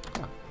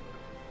 Yeah.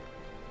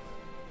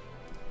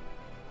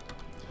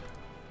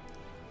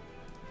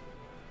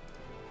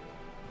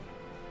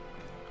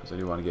 Because I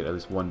do want to get at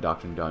least one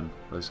doctrine done,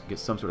 or at least get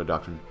some sort of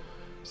doctrine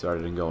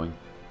started and going.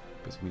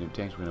 Basic medium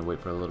tanks, we're going to wait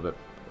for a little bit.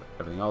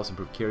 Everything else,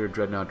 improved carrier,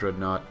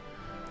 dreadnought,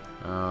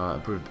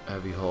 improved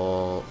heavy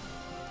hull,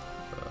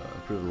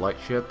 improved light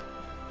ship.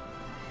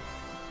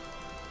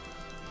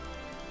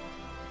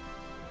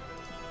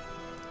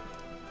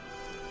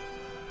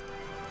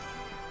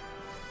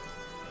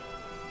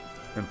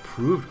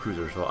 Improved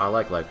cruisers, well, I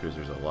like light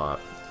cruisers a lot.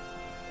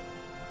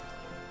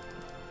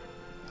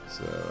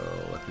 So,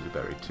 light cruiser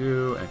battery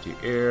 2,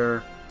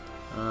 anti-air,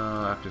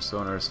 active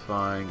sonar is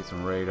fine, get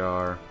some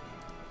radar,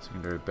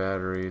 secondary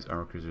batteries,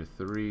 armor cruiser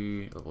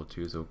 3, level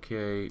 2 is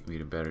okay,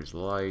 medium batteries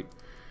light,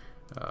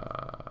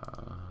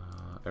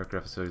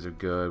 aircraft facilities are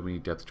good, we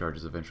need depth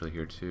charges eventually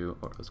here too.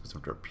 Oh, let's get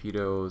some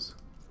torpedoes,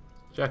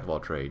 jack of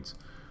all trades.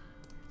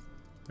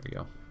 There you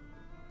go,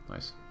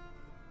 nice.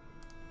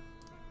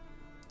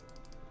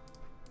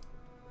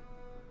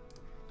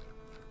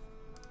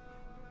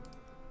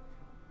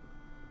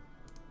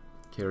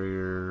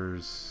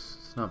 Carriers,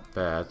 it's not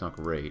bad, it's not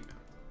great.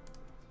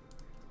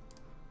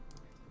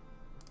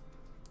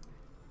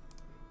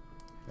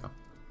 Yeah.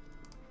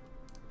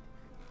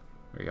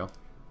 There you go.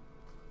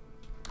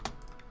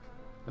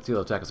 Let's see if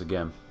they'll attack us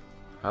again.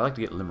 I like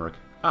to get Limerick.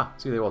 Ah,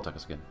 see, they will attack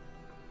us again.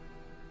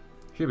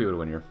 Should be able to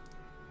win here.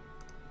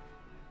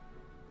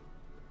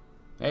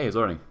 Hey, he's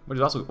learning. Which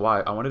is also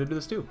why I wanted to do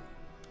this too.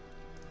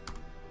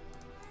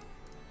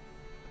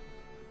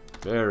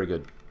 Very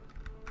good.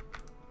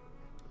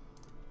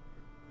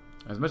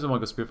 As much as I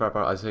want to go speed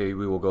firepower, I say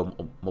we will go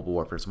mobile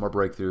warfare. Some more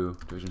breakthrough,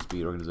 division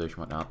speed, organization,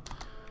 whatnot.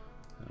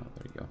 Oh,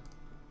 there you go.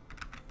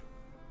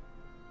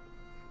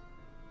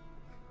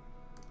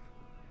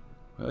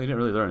 Well, you didn't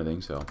really learn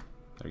anything, so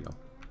there you go.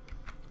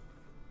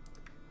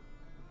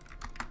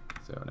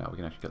 So now we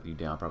can actually cut you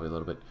down probably a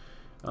little bit.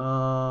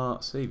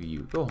 Save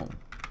you. Go home.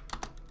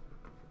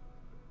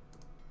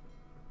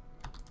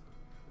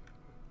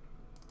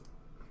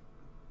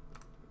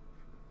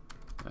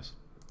 Nice.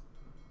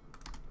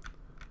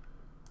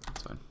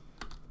 That's fine.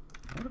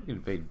 I wonder if we can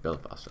invade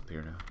Belfast up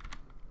here now.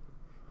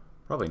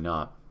 Probably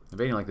not.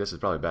 Invading like this is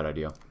probably a bad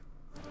idea.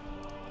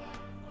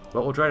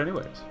 But we'll try it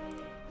anyways.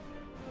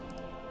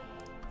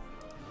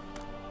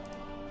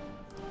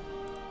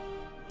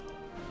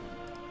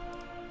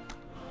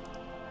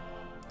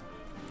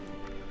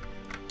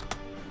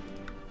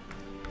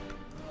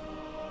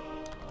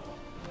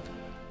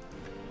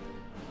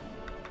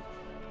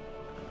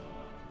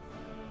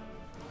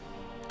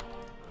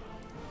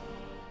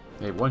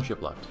 They have one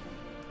ship left.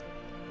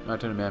 Not a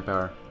ton of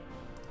manpower.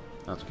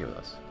 That's okay with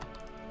us.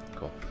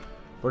 Cool.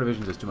 4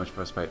 divisions is too much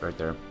for us to fight right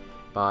there.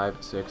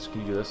 5, 6.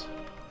 Can you do this?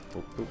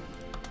 Boop, boop.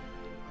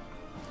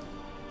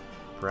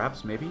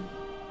 Perhaps, maybe?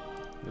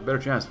 A better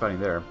chance fighting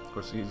there. Of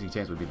course, easy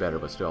tanks would be better,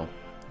 but still.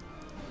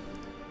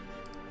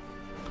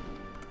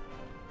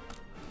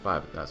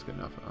 5. That's good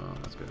enough.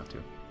 That's good enough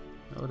too.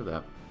 Oh, look at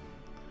that.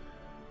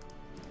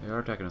 They are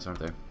attacking us, aren't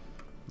they? You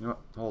know what?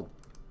 Hold.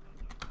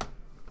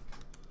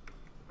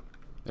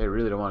 They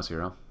really don't want us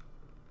here, huh?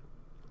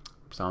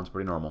 Sounds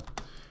pretty normal.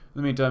 In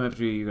the meantime,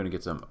 infantry, you're going to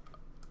get some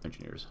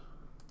engineers.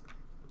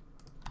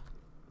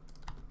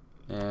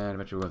 And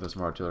eventually we'll throw some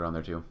more artillery on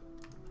there too.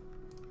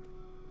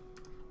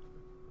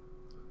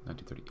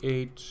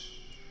 1938.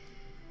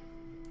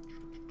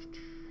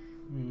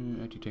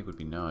 Anti-tank would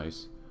be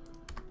nice.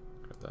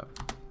 Grab that.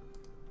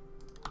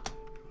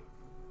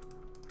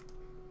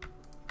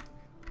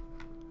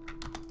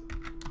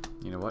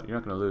 You know what? You're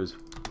not going to lose.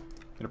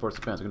 Going to force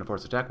defense. We're going to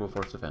force attack. We'll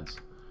force defense.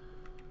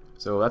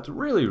 So that's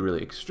really,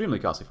 really extremely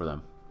costly for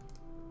them.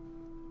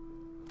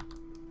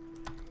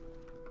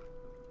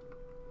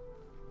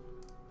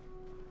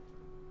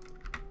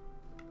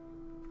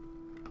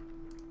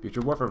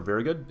 Future warfare,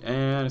 very good.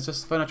 And it's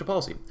just financial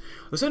policy.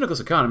 The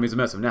syndicalist economy is a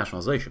mess of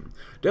nationalization.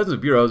 Dozens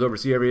of bureaus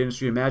oversee every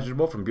industry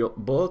imaginable, from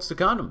bullets to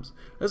condoms.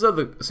 This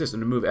allows the system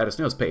to move at a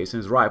snail's pace and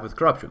is rife with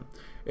corruption.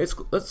 It's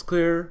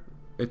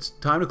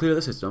time to clear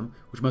the system,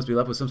 which must be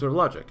left with some sort of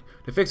logic.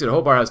 To fix it,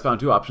 Hobart has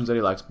found two options that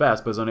he likes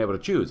best, but is unable to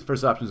choose.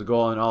 First option is to go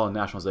all in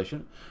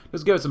nationalization.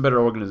 Just give it some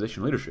better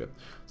organizational leadership.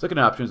 Second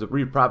option is to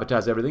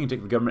re-privatize everything and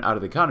take the government out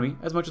of the economy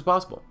as much as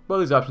possible. Both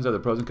of these options have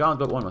their pros and cons,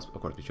 but one must, of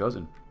course, be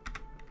chosen.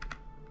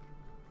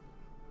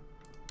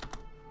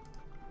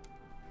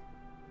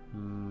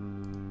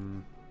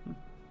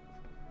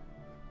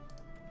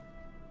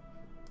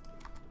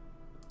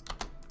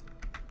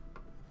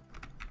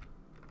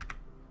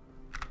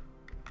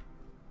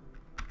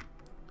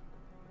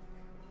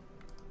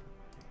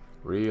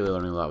 Really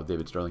learning a lot with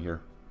David Sterling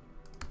here.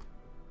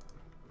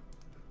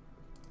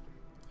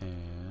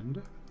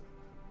 And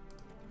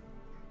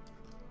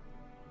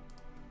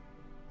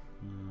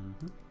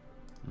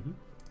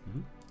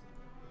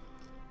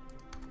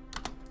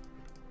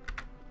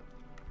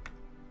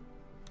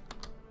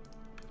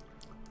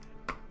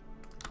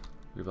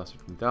we've lost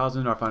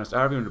 15,000. Our finest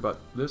hour. We're about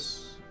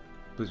this.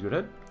 Please go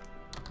ahead.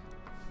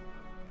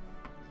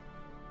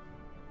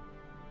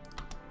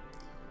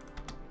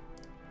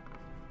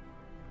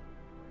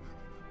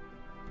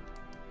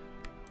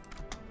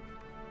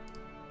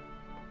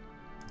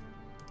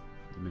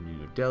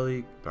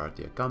 Delhi,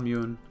 Bharatiya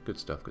Commune, good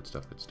stuff, good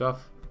stuff, good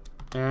stuff.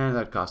 And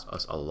that cost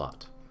us a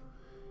lot.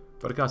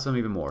 But it cost them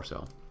even more,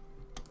 so.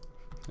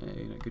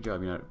 Hey, good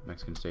job, United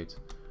Mexican States.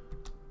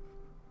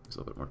 Just a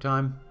little bit more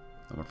time,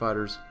 no more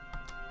fighters,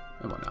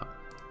 and whatnot.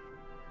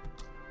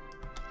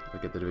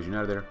 We'll get the division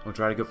out of there. We'll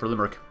try to go for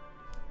Limerick.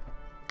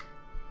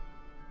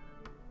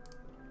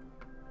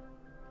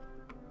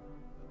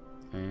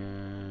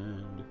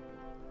 And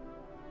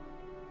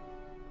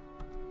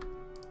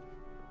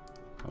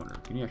I wonder,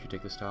 can you actually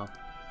take this tile?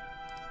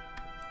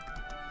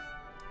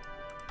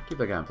 Keep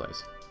that guy in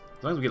place.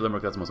 As long as we get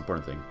Limerick, that's the most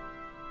important thing.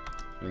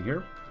 Anything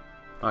here?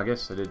 Oh, I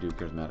guess I did do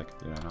charismatic,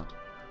 did I not?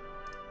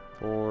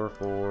 4,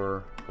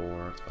 4,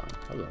 4, it's fine.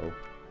 Hello.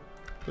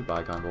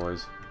 Goodbye,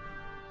 convoys.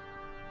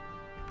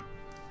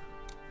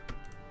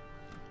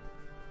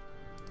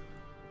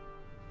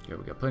 Okay,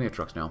 we got plenty of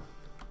trucks now.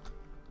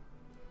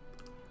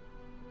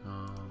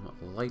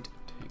 Light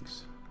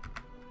tanks.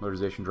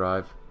 Motorization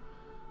drive.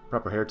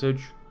 Proper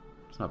heritage.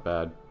 It's not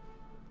bad.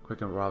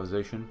 Quick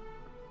improvisation.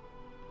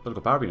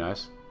 Political power would be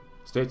nice.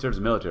 State serves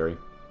the military.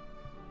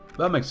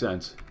 That makes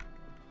sense.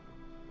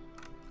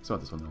 It's not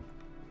this one though.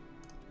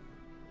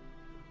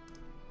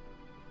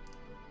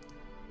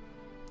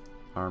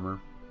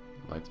 Armor.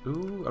 Lights.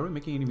 Ooh, are we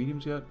making any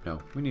mediums yet?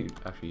 No. We need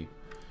actually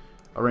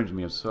arrange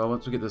mediums. So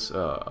once we get this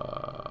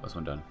this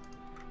one done.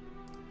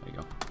 There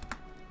you go.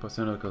 Post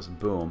goes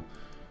boom.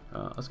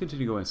 Let's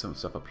continue going some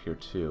stuff up here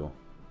too.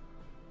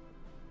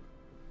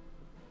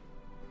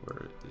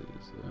 Where is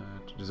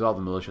that? To dissolve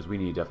the militias, we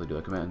need to definitely do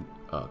the command,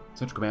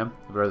 central command.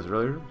 I read this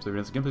earlier. So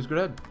once again, please go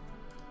ahead.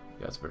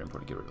 Yeah, it's very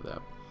important to get rid of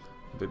that.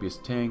 Amphibious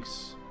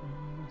tanks.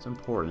 It's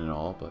important and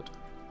all, but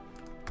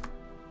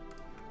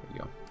there you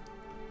go.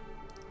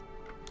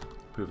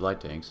 Improved light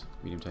tanks,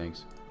 medium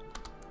tanks.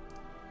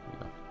 There you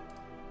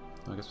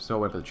go. I guess we're still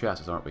waiting for the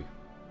chassis, aren't we?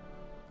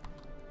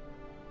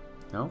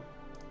 No?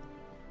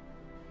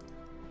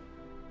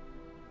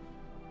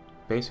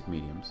 Basic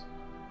mediums.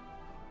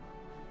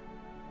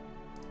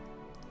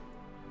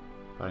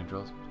 Fighting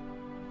drills.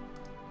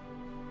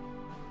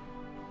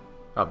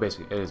 Oh,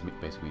 basic. It is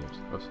basic mediums.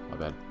 Oops, my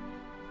bad.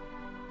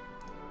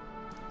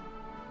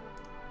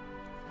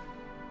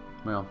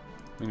 Well,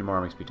 we need more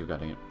arming speed too. God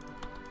dang it.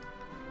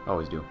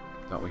 Always do,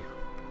 don't we?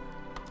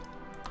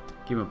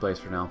 Keep them in place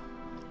for now.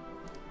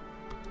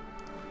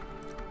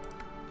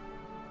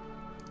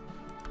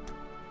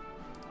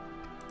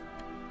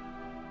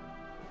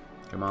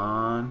 Come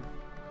on.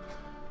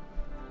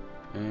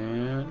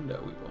 And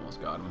we've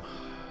almost got him.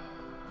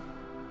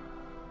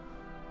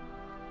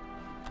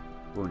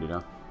 Wounded,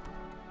 huh?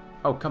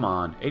 Oh, come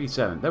on.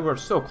 87. They were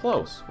so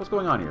close. What's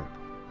going on here?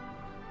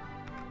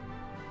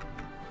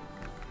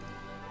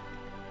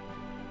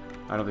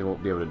 I don't think we'll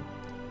be able to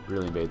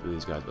really invade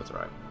these guys, but that's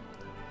alright.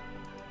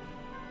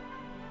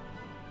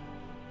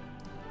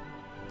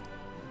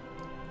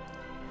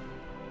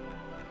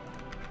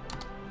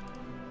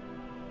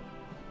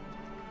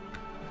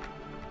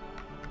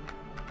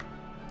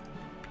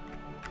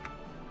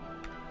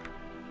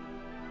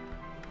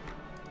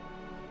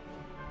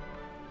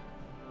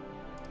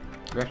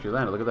 We actually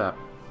landed, look at that.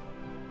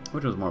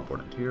 Which one's more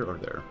important, here or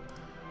there?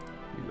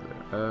 You go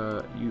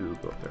there. You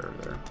go up there or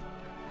there.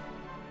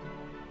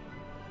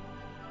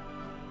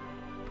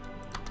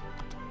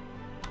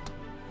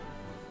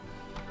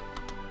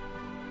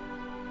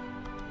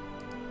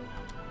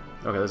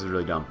 Okay, this is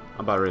really dumb.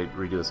 I'm about ready to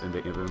redo this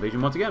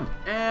invasion once again.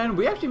 And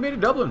we actually made it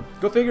Dublin.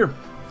 Go figure.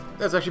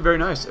 That's actually very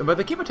nice. But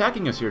they keep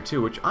attacking us here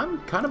too, which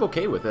I'm kind of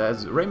okay with,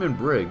 as Raymond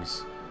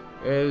Briggs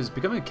is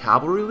becoming a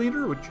cavalry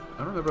leader, which I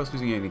don't remember us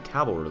using any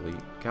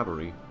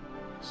cavalry.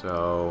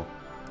 So,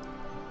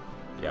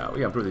 yeah, we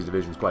gotta improve these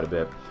divisions quite a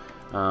bit.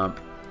 In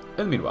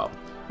the meanwhile,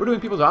 we're doing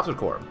People's Officer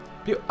Corps.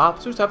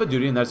 Officers have a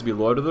duty, and that is to be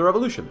loyal to the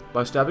revolution.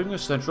 By establishing a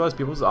centralized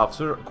People's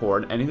Officer Corps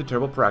and ending the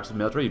terrible practice of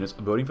military units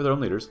voting for their own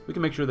leaders, we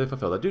can make sure they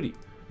fulfill that duty.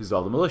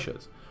 Dissolve the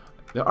militias.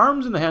 The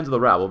arms in the hands of the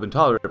rabble have been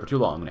tolerated for too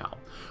long now.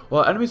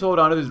 While enemies hold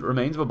on to the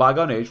remains of a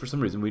bygone age for some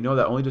reason, we know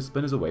that only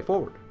discipline is the way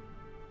forward.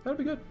 That'd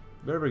be good.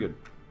 Very, very good.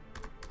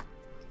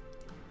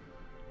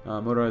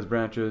 Motorized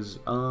branches.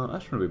 That's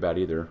not really bad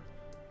either.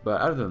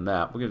 But other than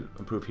that, we're going to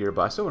improve here.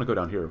 But I still want to go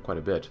down here quite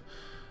a bit.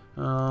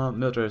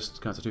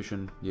 Militarist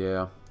constitution.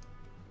 Yeah.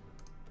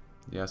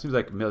 Yeah, it seems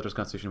like militarist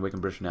constitution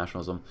awaken British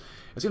nationalism.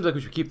 It seems like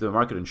we should keep the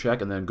market in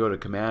check and then go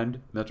to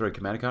military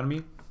command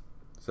economy.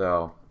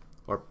 So,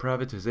 or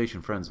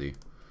privatization frenzy.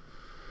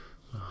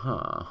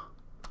 And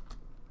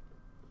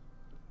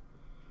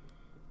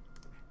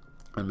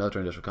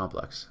military industrial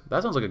complex.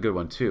 That sounds like a good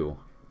one too.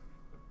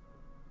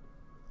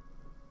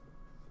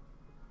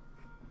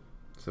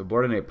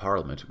 Subordinate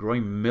parliament.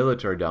 Growing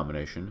military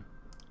domination.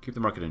 Keep the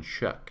market in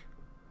check.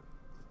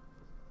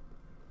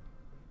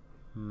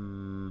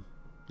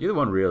 Either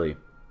one, really.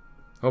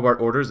 Hobart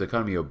orders, the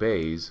economy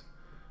obeys.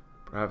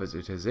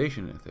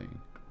 Privatization, I think.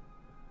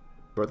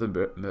 Birth of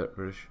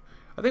British.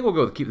 I think we'll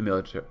go with keep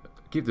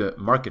the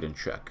market in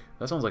check.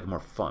 That sounds like more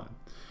fun.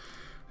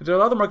 To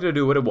allow the market to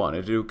do what it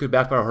wanted to do could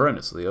backfire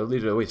horrendously. It would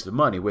lead to a waste of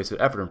money, wasted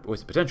effort, and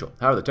wasted potential.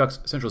 However, the Tuck's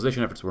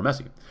centralization efforts were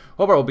messy.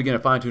 Hobart will begin a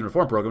fine-tuned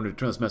reform program to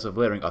turn this mess of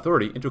layering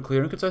authority into a clear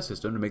and concise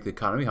system to make the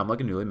economy hum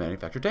like a newly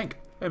manufactured tank,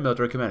 and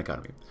military command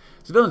economy.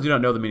 Civilians do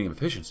not know the meaning of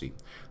efficiency.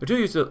 They're too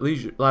used to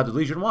lives of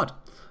leisure and want.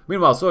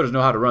 Meanwhile, soldiers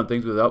know how to run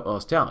things with the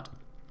utmost talent.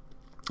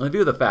 In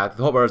view of the fact that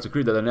the Hobart has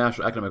decreed that the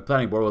National Economic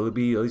Planning Board will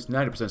be at least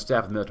 90%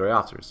 staffed with military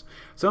officers.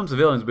 Some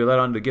civilians will be let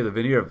on to give the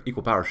veneer of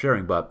equal power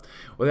sharing, but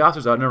with the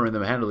officers outnumbering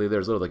them handily,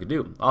 there's little they can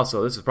do.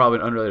 Also, this is probably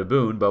an unrelated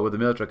boon, but with the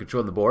military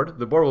controlling the board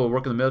will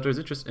work in the military's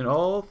interest in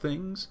all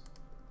things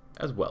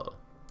as well.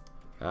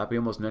 Happy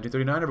almost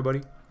 1939, everybody.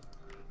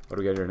 What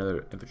do we got here?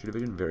 Another infantry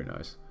division? Very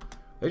nice.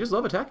 They just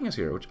love attacking us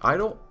here, which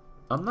I'm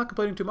not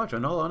complaining too much,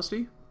 in all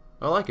honesty.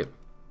 I like it.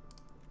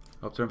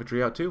 Helps our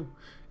infantry out too.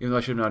 Even though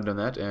I should not have done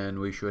that, and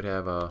we should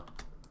have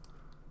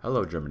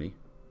hello Germany.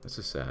 This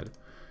is sad.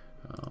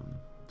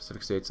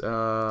 Pacific States,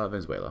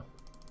 Venezuela.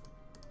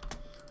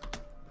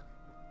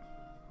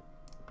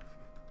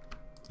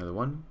 Another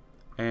one.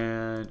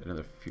 And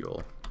another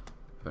fuel.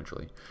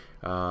 Eventually.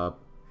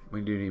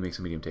 We do need to make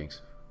some medium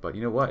tanks. But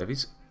you know what? If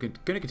he's going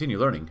to continue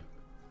learning.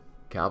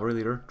 Cavalry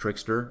leader,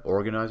 trickster,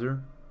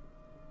 organizer.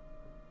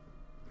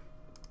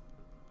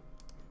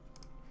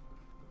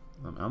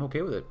 I'm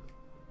okay with it.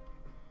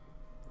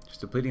 Just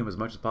depleting him as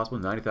much as possible.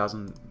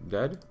 90,000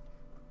 dead.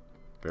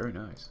 Very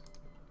nice.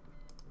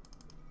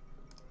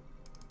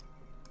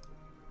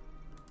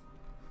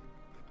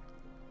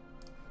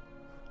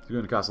 It's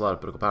going to cost a lot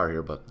of political power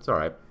here, but it's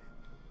alright.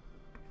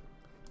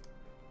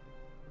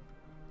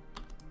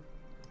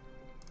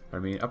 I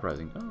mean,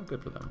 uprising. Oh,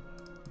 good for them.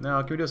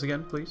 Now, can we do this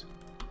again, please?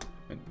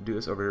 And do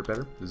this over here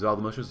better.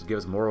 Dissolve the militias. Give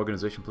us more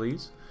organization,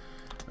 please.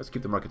 Let's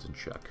keep the markets in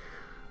check.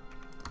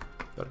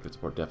 That could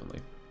support, definitely.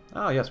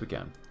 Ah, yes, we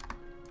can.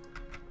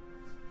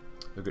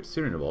 They'll get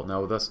Syrian revolt. Now,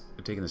 with us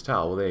taking this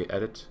tile, will they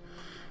edit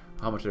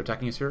how much they're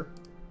attacking us here?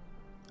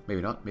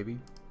 Maybe not. Maybe.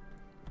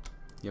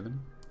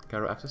 Yemen.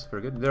 Cairo Axis.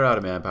 Very good. They're out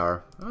of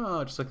manpower.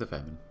 Oh, just like the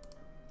famine.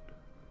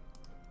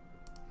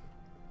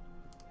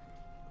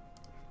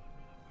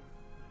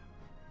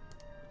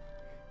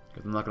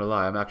 Because I'm not going to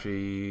lie. I'm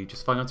actually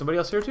just finding out somebody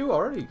else here, too,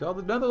 already. Called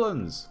the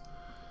Netherlands.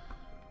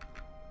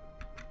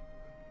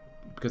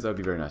 Because that would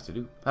be very nice to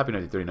do. Happy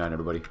 1939,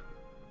 everybody.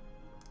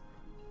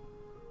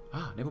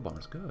 Ah, naval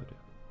bombers. Good.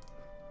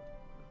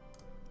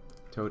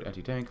 Towed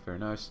anti-tank, very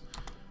nice.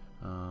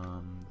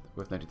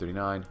 With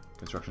 1939,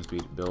 construction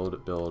speed,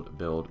 build, build,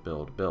 build,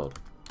 build, build.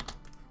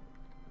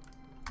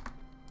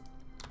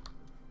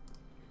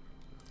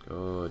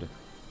 Good.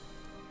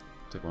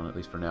 Take one at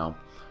least for now.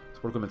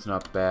 Sport equipment's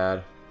not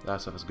bad.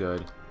 That stuff is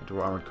good.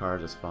 Into armored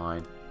cars is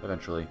fine.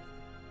 Eventually.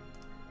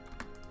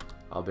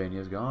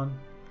 Albania's gone.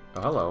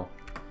 Oh, hello.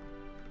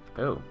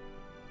 Oh.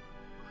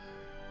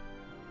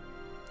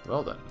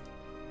 Well then.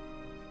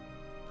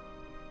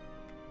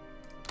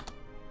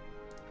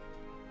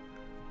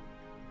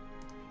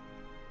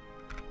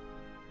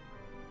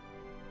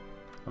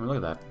 I mean,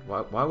 look at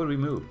that. Why would we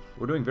move?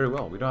 We're doing very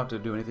well. We don't have to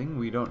do anything.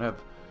 We don't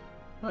have...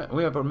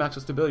 We have our max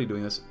of stability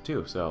doing this,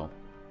 too, so...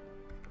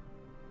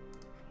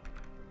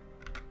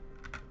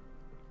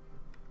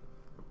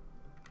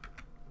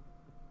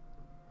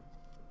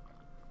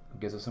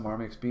 Gives us some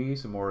army XP,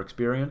 some more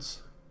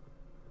experience.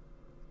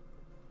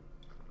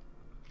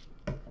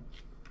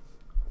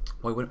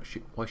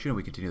 Why shouldn't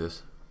we continue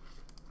this?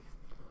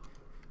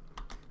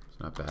 It's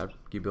not bad.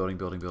 Keep building.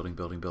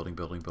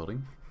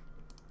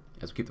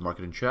 As we keep the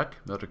market in check.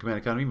 Military command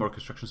economy, more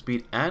construction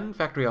speed, and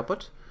factory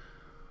output.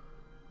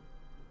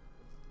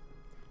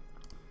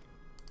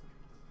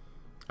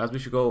 As we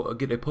should go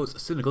get a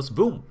post-syndicalist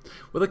boom.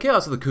 With the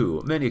chaos of the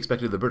coup, many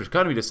expected the British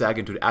economy to sag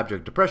into an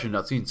abject depression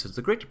not seen since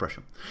the Great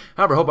Depression.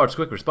 However, Hobart's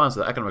quick response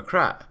to the economic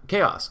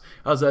chaos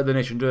has led the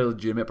nation to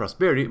legitimate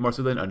prosperity more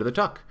so than under the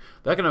tuck.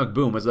 The economic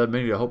boom has led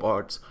many of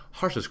Hobart's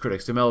harshest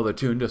critics to mellow their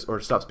tune or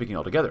stop speaking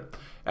altogether.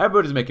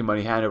 Everybody's making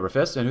money hand over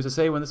fist, and who's to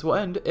say when this will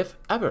end, if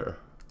ever?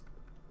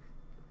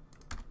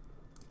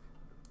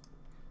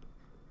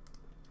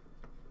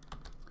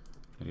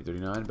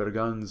 $39, better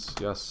guns,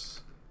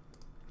 yes.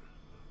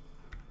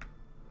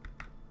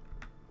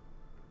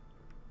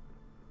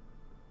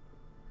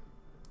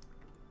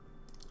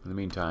 In the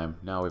meantime,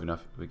 now we have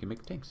enough. We can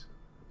make tanks.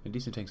 And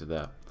decent tanks at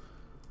that.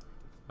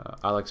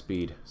 I like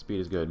speed. Speed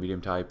is good.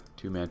 Medium type.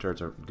 2-man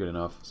turrets are good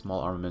enough. Small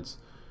armaments.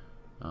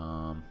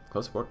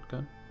 Close support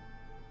gun.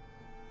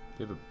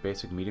 Do you have a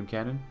basic medium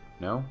cannon?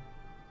 No?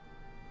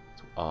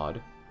 It's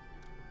odd.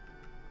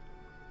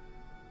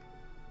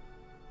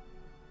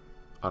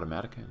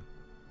 Automatic cannon.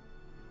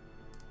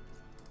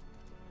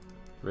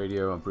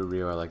 Radio, improved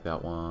radio. I like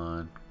that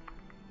one.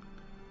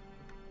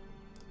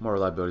 More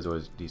reliability is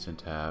always decent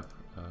to have.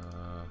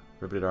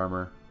 Riveted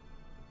armor.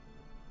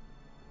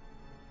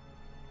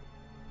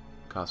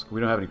 We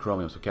don't have any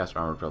chromium, so cast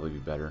armor would probably be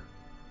better.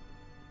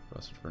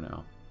 Rusted for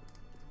now.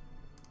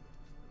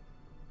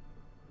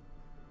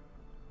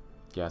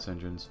 Gas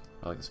engines.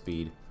 I like the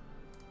speed.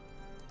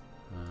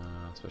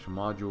 Special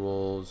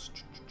modules.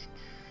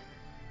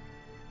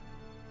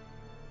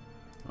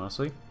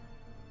 Honestly,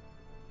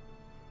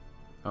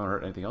 I don't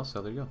hurt anything else,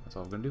 so there you go. That's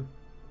all I'm gonna do.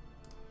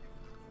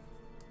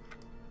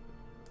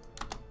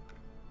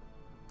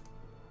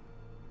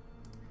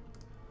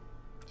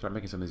 Start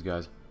making some of these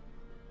guys.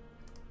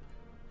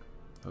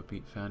 That would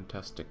be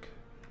fantastic.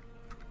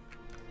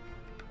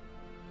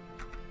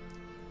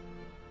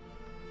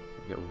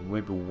 We get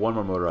maybe one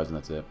more motorized and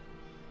that's it.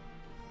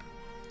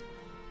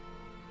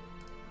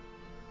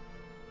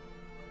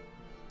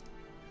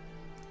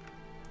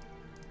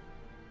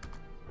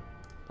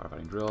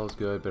 Firefighting drills,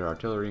 good. Better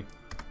artillery.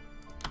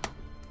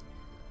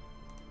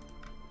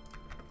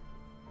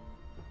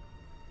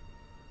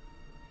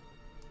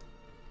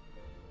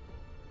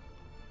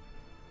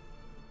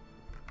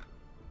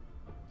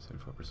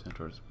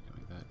 Towards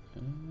becoming that.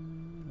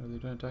 And are they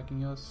done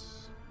attacking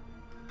us?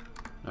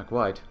 Not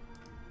quite.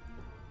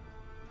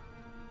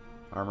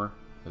 Armor.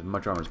 As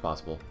much armor as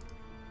possible.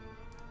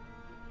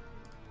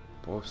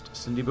 Post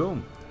Cindy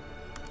Boom.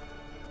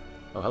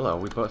 Oh, hello.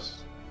 We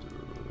post.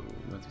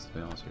 What's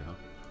something else here, huh?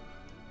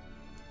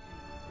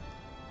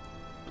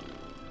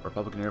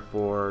 Republican Air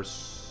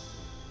Force.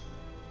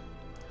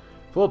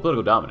 Full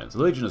political dominance.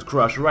 The Legion is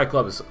crushed, the Right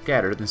Club is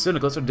scattered, the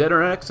Syndicalists are dead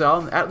or in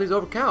exile, and Attlee's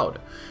overcowed.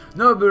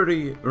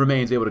 Nobody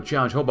remains able to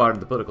challenge Hobart in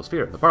the political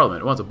sphere. The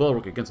Parliament, once a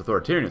bulwark against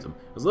authoritarianism,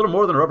 is little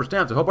more than a rubber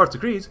stamp to Hobart's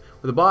decrees,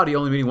 with the body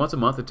only meeting once a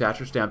month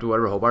attached or stamped to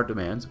whatever Hobart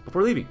demands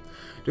before leaving.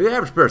 To the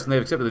average person, they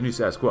have accepted the new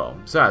status quo.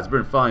 Besides,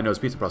 Britain finally knows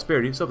peace and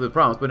prosperity, something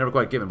promised but never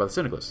quite given by the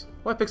Syndicalists.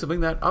 Why pick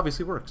something that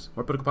obviously works?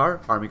 More political power,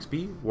 army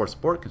XP, war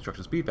support,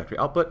 construction speed, factory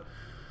output,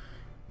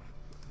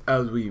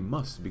 as we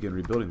must begin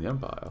rebuilding the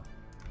Empire.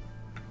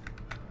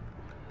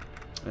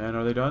 And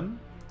are they done?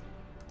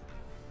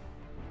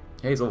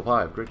 Hey, it's level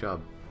 5. Great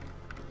job.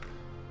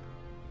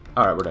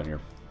 Alright, we're done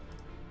here.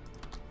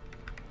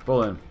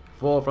 Full in.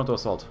 Full frontal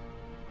assault.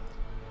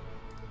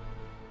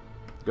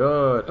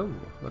 Good. Oh,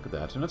 look at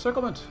that. An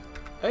encirclement.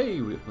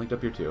 Hey, we linked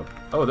up here too.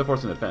 Oh, they're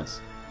forcing the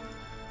defense.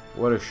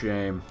 What a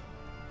shame.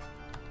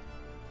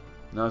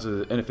 Now this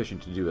is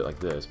inefficient to do it like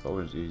this, but we're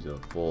going to use a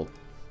full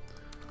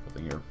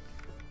thing here.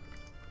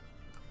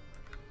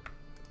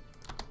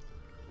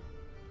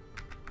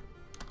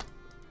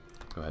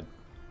 Go ahead.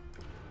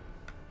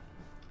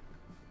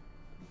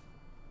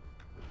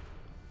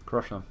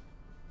 Crush them.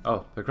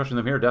 Oh, they're crushing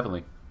them here,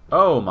 definitely.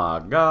 Oh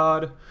my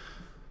god.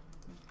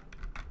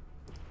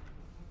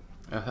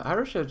 The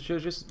Irish should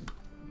just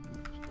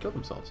kill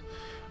themselves.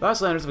 The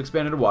Icelanders have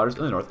expanded to waters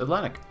in the North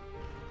Atlantic.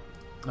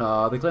 They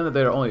claim that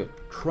they are only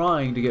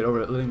trying to get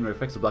over the lingering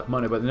effects of black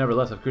money, but they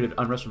nevertheless have created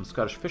unrest from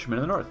Scottish fishermen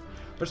in the north.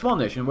 They're a small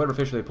nation, whatever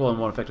fish they pull in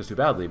won't affect us too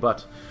badly,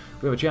 but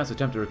we have a chance to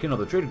attempt to rekindle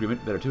the trade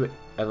agreement that our two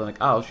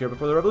Atlantic Isles shared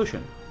before the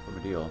Revolution. What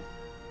a deal.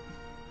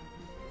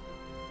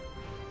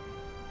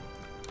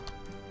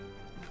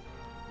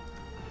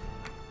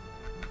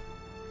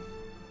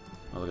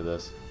 Oh, look at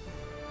this.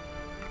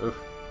 Oof.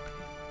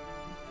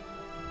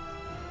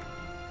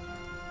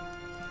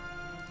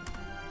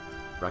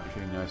 Rocket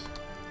shooting, nice.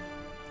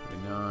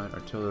 39,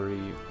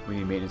 artillery. We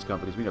need maintenance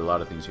companies. We need a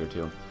lot of things here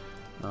too.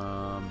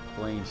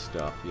 Plane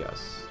stuff,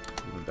 yes.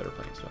 Even better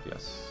plane stuff,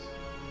 yes.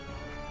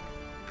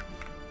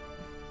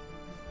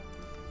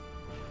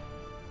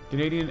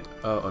 Canadian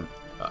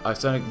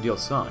Icelandic deal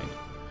signed.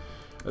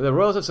 The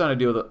royals have signed a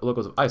deal with the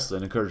locals of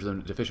Iceland, encourage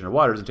them to fish in our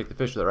waters and take the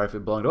fish that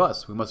rightfully belong to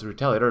us. We must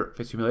retaliate or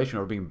face humiliation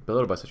over being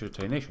belittled by such a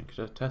tiny nation.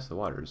 Test the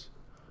waters.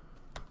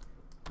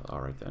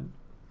 Alright then.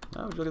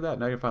 Oh, look at that.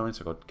 Now you're finally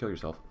encircled. Kill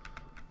yourself.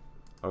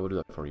 Or we'll do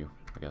that for you,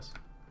 I guess.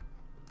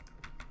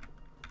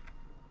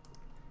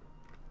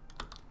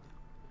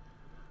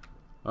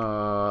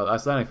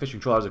 Icelandic fishing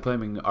trawlers are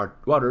claiming our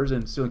waters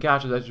and stealing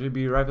catches that should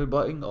be rightfully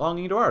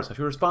belonging to ours. How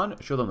should we respond?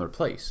 Show them their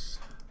place.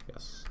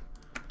 Yes.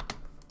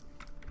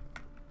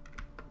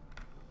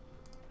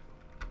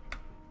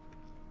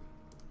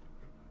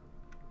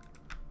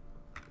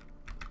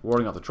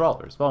 Warding off the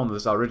trawlers. Following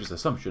this outrageous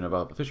assumption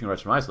about fishing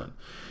rights from Iceland,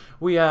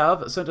 we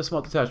have sent a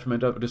small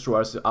detachment of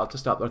destroyers out to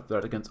stop their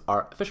threat against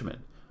our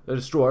fishermen. The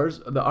destroyers,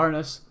 the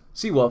RNS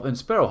Seawolf and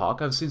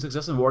Sparrowhawk, have seen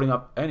success in warding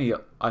off any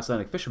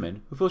Icelandic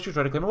fishermen who foolishly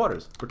try to claim our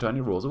waters,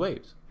 pretending rules of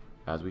waves.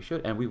 As we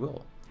should, and we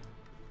will.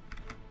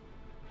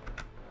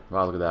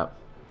 Wow, look at that.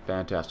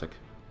 Fantastic.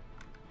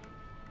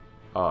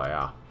 Oh,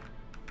 yeah.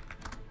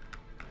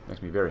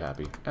 Makes me very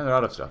happy. And they're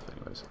out of stuff,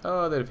 anyways.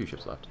 Oh, they had a few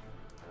ships left.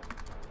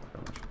 Not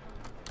very much.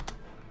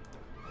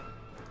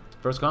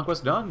 First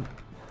conquest done.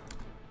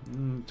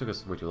 Took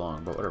us way too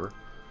long, but whatever.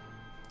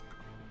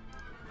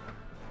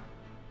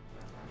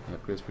 Any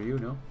upgrades for you?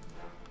 No?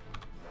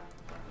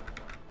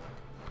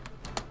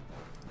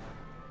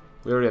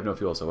 We already have no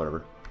fuel, so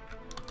whatever.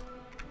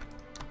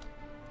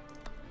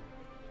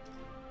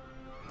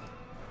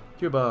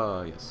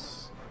 Cuba,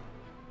 yes.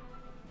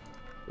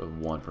 Go with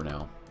 1 for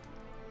now.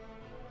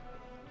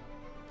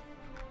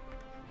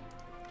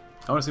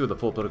 I want to see what the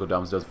full political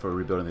dominance does for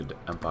rebuilding the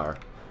empire.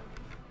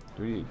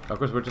 Do we need... Of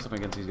course, we're just up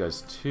against these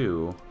guys,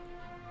 too.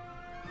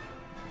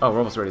 Oh, we're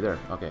almost already there.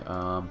 Okay,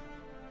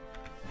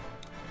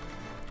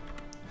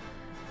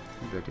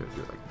 maybe I could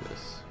do it like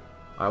this.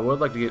 I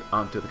would like to get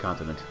onto the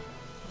continent.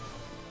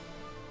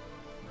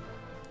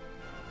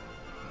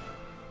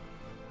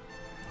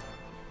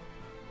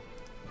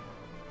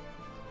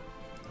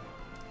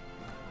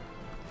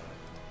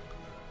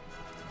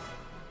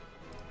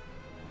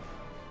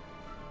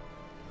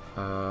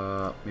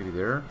 Maybe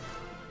there.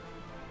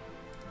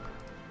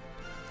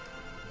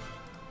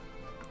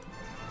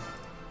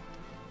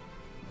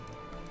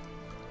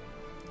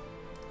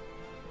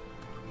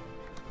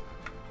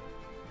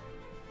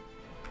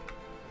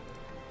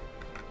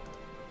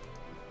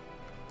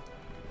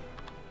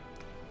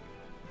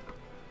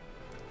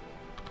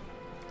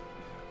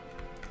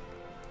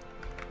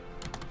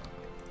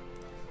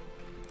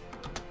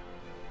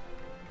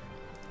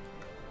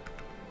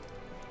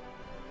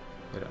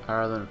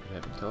 Ireland could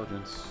have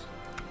intelligence.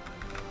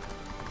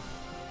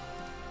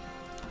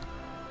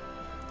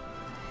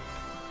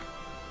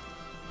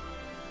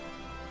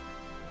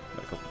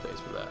 Got a couple days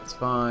for that. It's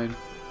fine.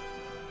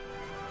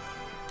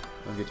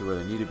 I'll get to where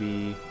they need to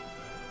be.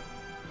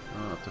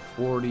 Up to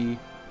 40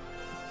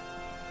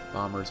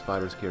 bombers,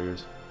 fighters,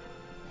 carriers.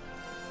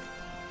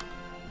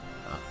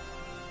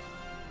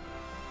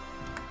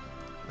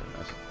 Very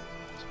nice.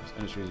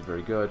 Industry is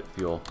very good.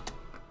 Fuel.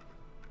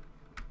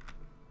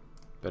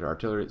 Better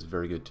artillery is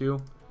very good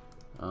too.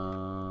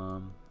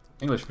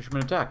 English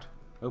fishermen attacked.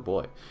 Oh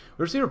boy.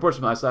 We received reports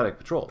from Icelandic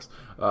patrols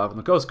from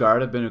the Coast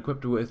Guard have been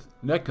equipped with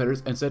net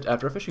cutters and sent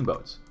after fishing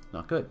boats.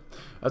 Not good.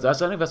 As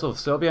Icelandic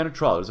vessels sail behind our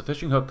trawlers, a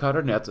fishing hook cut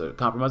our nets,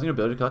 compromising our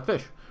ability to collect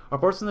fish. Our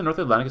ports in the North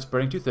Atlantic is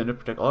spreading too thin to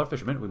protect all our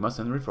fishermen. We must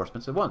send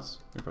reinforcements at once.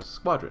 Reinforce the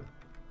squadron.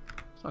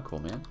 It's not cool,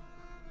 man.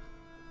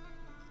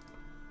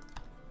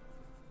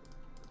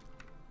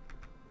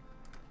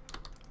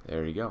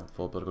 There you go.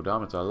 Full political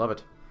dominance. I love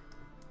it.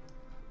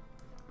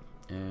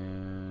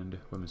 And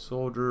women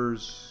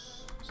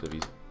soldiers,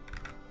 civvies.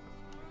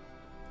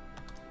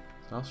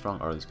 So how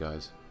strong are these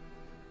guys?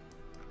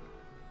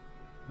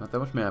 Not that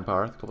much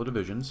manpower, a couple of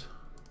divisions.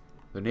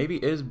 The navy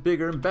is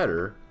bigger and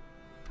better.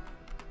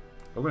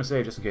 We're going to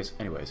say just in case,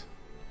 anyways.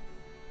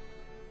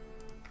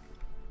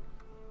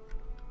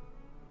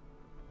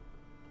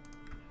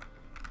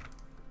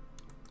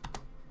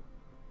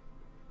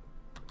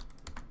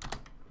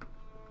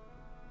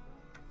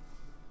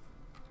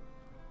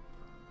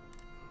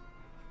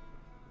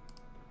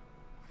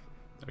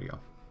 There you go.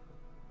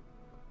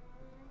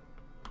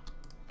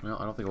 Well,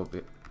 I don't think we'll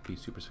be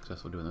super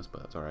successful doing this,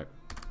 but that's alright.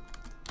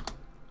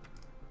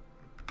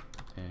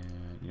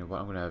 And you know what?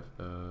 I'm going to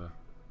have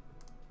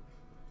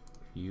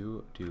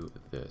you do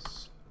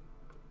this.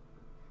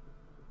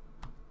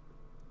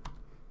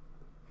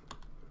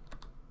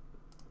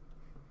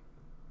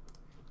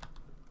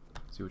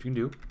 See what you can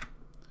do.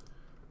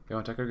 They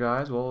want to attack our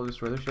guys? Well, we'll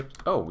destroy their ships.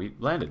 Oh, we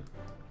landed.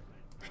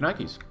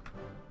 Schnikes.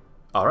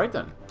 Alright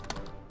then.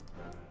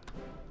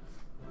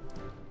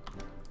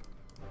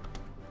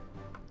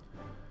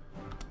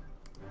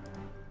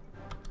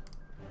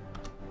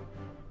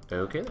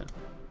 Okay then.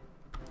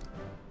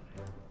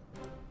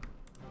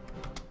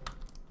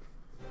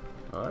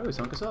 Alright, we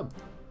sunk a sub.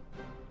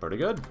 Pretty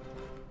good.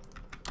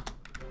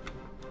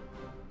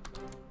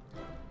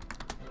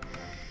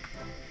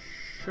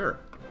 Sure.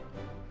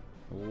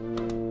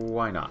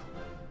 Why not?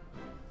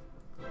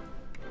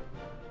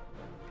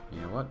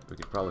 You know what? We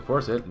could probably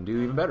force it and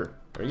do even better.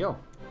 There you go.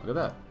 Look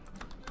at that.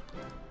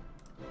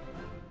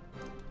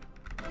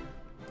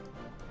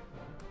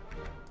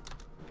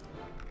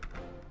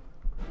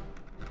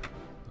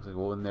 Looks like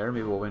we'll win there.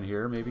 Maybe we'll win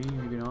here. Maybe.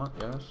 Maybe not.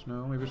 Yes.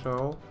 No. Maybe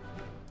so.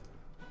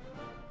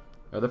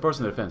 They're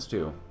forcing the defense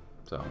too.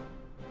 So.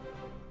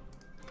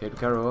 Cape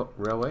Cairo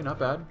Railway. Not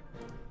bad.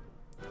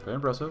 Very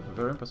impressive.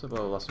 Very impressive.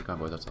 Oh, lost 2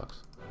 convoys. That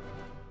sucks.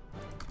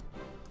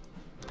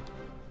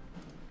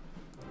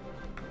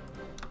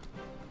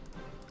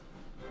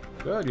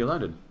 Good. You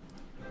landed.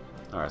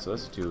 Alright, so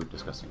this is too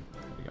disgusting.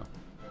 There we go.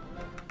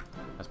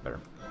 That's better.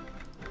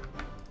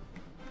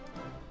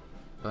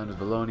 Land of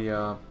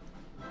Valonia.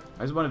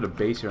 I just wanted a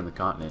base here on the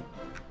continent.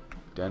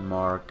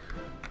 Denmark.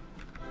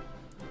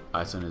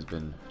 Iceland has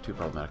been too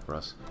problematic for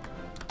us.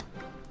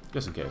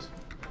 Just in case.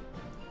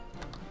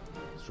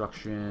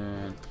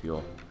 Construction.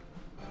 Fuel.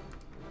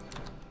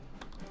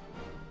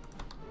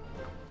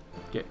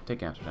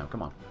 Take Amsterdam.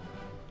 Come on.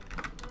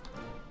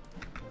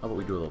 How about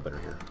we do a little better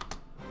here?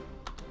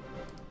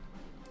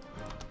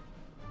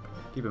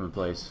 Keep him in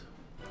place.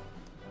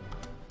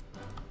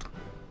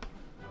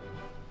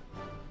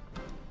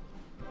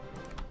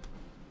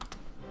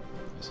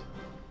 Nice.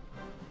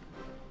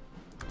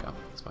 Yeah,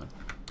 that's fine.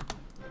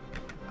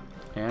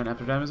 And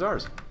Amsterdam is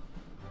ours.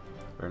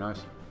 Very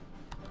nice.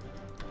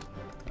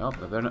 Well,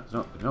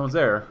 if no one's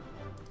there.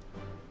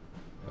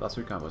 Well, that's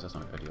 3 combos. That's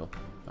not ideal.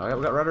 Oh yeah,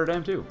 we got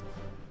Rotterdam too.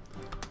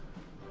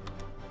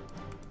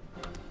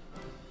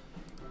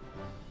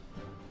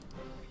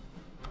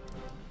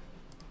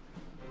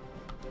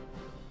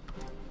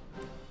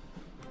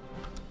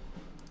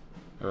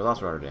 We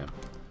lost Rotterdam.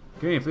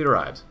 Canadian fleet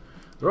arrives.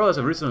 The royalists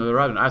have recently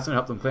arrived in Iceland and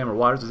helped them claim our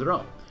waters as their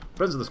own. The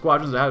presence of the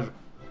squadrons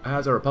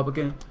has our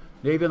Republican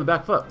Navy on the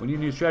back foot. We need a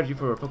new strategy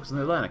for our focus on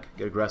the Atlantic.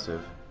 Get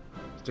aggressive.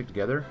 Stick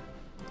together.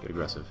 Get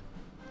aggressive.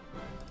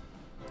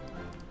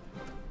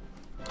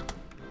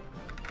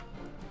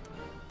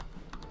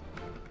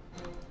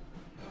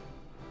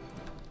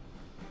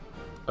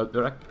 Oh,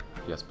 direct?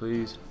 Yes,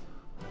 please.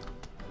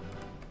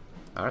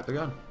 Alright, they're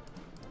gone.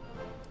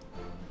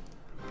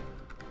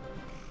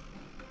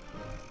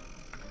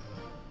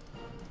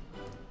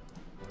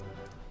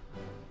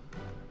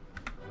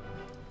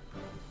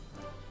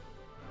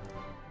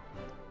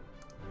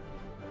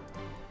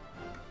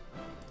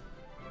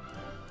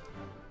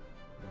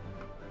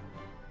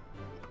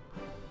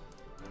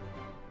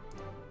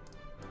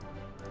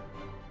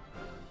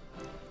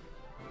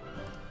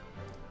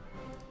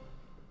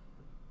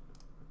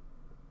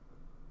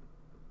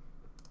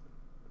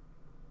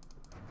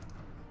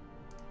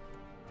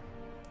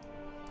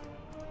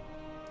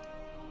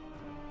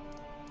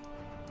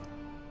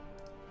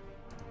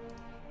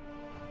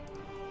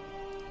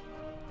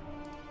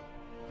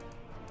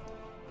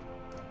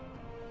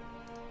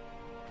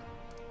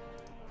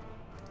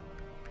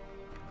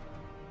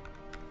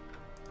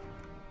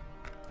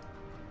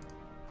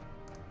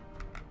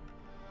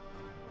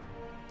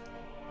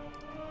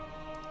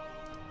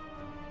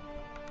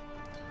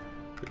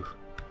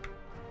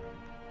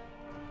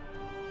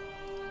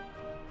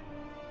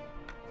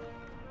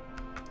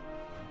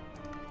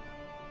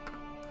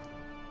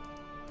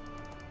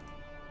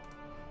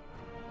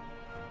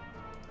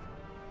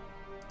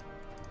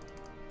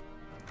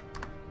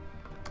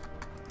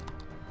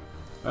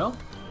 Well,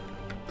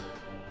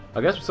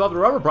 I guess we solved the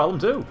rubber problem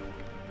too.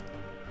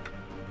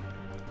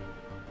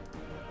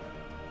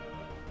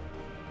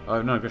 Oh, I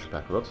have non-aggression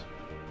pact. Whoops.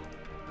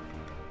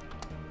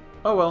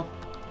 Oh well.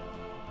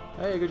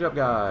 Hey, good job,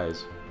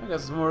 guys. I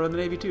guess there's more in the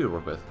Navy too to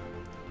work with.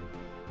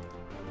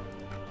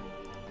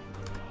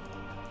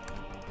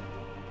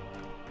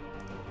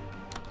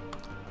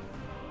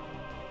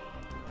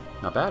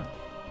 Not bad.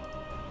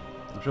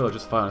 I'm sure they'll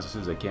just find us as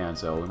soon as they can,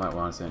 so we might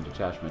want to send a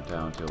detachment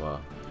down to the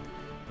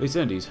East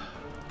Indies.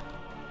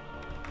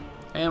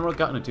 And we're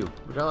gotten too,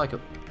 which I like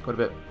quite a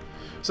bit.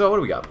 So what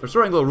do we got?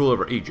 Restoring global rule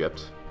over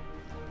Egypt,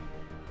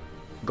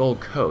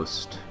 Gold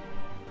Coast,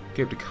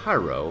 Cape to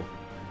Cairo,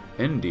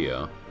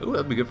 India. Ooh,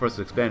 that'd be good for us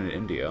to expand in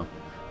India.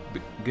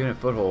 Getting a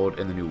foothold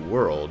in the New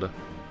World.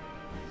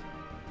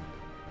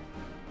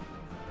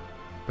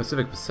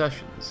 Pacific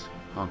possessions,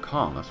 Hong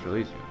Kong,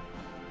 Australasia.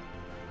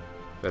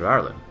 Bit of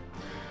Ireland.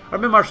 Our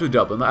men marched through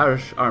Dublin. The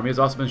Irish army has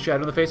also been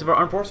shattered in the face of our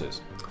armed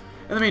forces.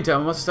 In the meantime,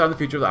 we must decide on the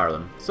future of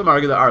Ireland. Some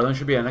argue that Ireland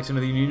should be annexed into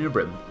the Union of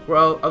Britain,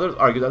 while others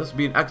argue that this would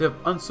be an act of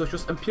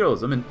unsocialist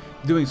imperialism, and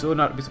doing so would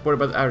not be supported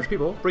by the Irish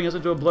people, bringing us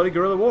into a bloody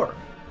guerrilla war.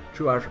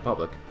 True Irish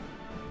Republic.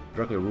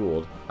 Directly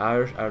ruled.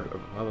 Irish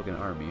Republican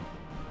Army.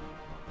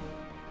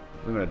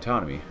 Limited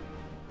autonomy.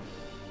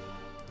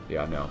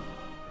 Yeah, no.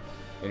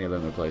 Any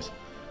limited place.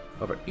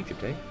 Over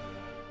Egypt, eh?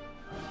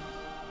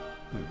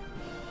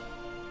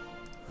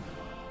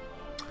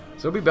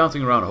 So we'll be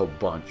bouncing around a whole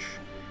bunch.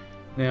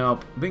 Now,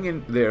 being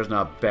in there is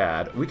not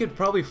bad. We could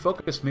probably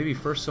focus maybe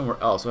first somewhere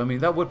else. I mean,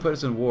 that would put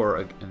us in war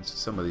against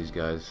some of these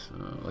guys,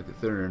 like the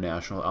Third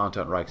International,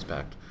 Entente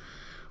Reichspakt.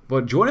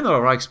 But joining the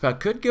Reichspakt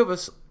could give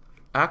us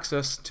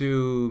access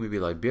to maybe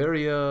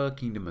Liberia,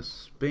 Kingdom of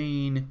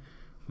Spain.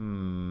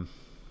 We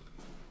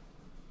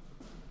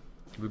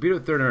beat the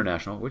Third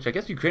International, which I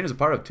guess Ukraine is a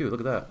part of too.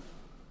 Look at that.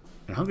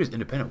 And Hungary's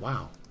independent.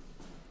 Wow.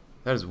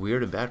 That is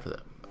weird and bad for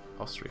them.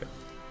 Austria.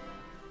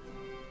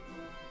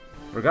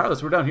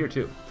 Regardless, we're down here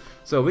too.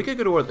 So we could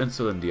go to war with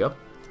Insulindia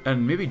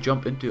and maybe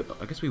jump into...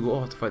 I guess we will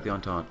have to fight the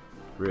Entente.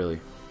 Really.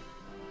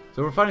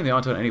 So we're fighting the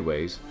Entente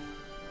anyways.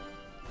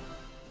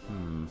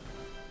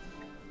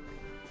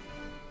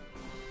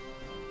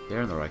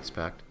 They're in the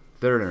Reichspakt.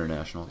 Third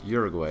International.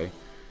 Uruguay.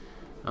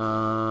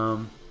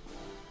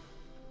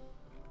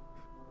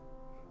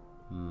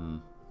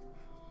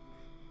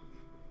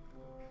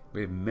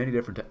 We have many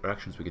different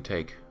directions we could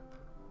take.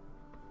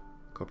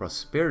 Go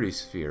Prosperity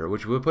Sphere,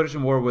 which would put us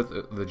in war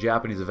with the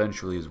Japanese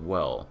eventually as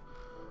well.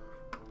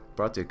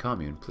 Brought to a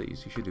commune,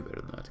 please. You should do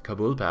better than that.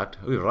 Kabul Pact.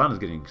 Ooh, Iran is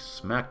getting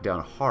smacked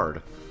down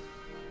hard.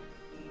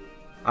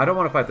 I don't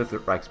want to fight the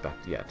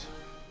Reichspakt yet.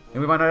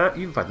 And we might not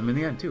even fight them in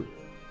the end, too.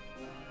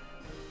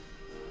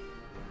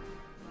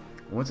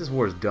 Once this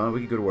war is done, we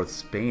could go to war with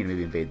Spain and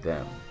maybe invade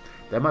them.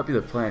 That might be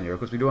the plan here. Of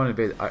course, we do want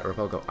to invade the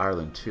Republic of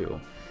Ireland,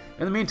 too.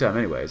 In the meantime,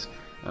 anyways.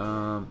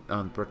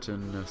 On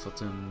Britain,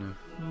 Sultan,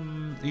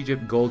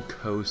 Egypt, Gold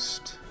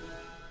Coast.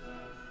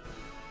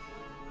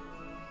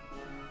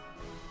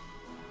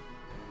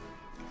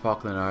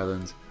 Falkland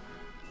Islands.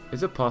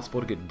 Is it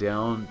possible to get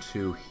down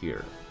to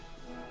here?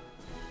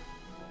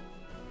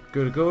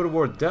 Go to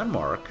war with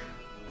Denmark.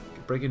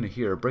 Break into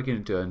here. Break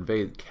into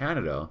invade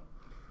Canada.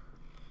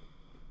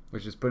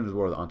 Which is putting the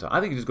war with Entente.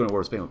 I think just going to war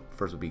with Spain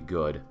first would be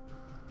good.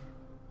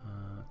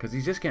 Because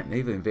he just can't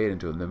navally invade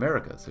into the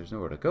Americas. There's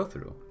nowhere to go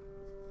through.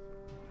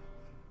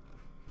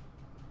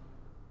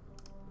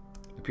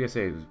 The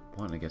PSA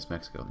won against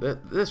Mexico.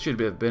 This should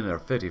have been our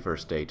 51st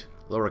state.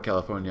 Lower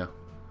California.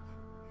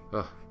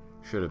 Ugh,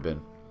 should have been.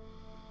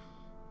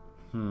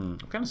 I'm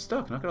kind of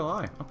stuck, not gonna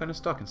lie. I'm kind of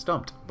stuck and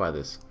stumped by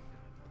this.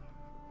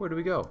 Where do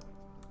we go?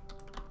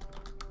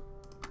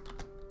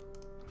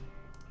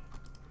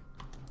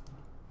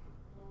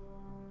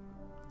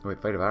 Wait,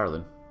 Fight of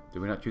Ireland.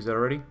 Did we not choose that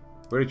already?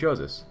 We already chose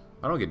this.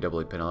 I don't get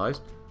doubly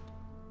penalized.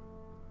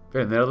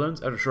 Okay, the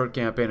Netherlands. After a short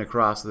campaign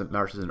across the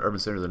marshes and urban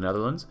centers of the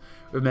Netherlands,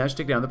 we've managed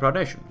to take down the proud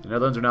nation. The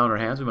Netherlands are now in our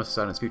hands. We must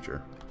decide on its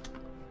future.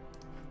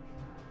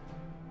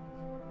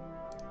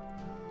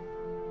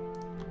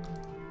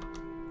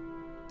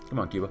 Come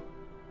on, Cuba.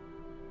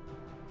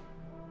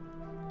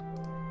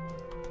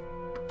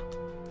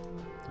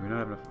 Do we not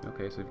have enough?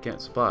 Okay, so if you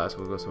can't supply us,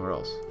 we'll go somewhere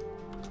else.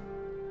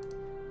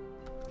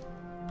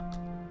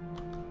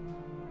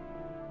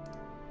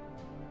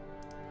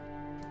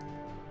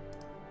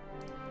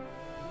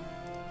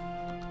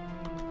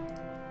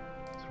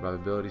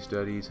 Survivability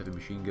studies, heavy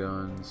machine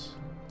guns.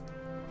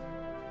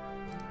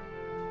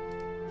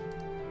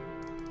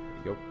 There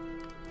you go.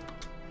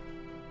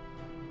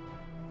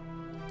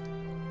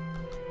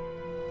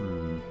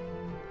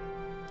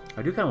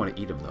 I do kind of want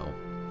to eat them though.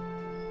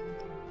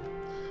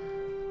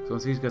 So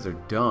once these guys are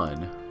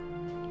done,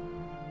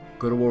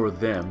 go to war with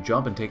them,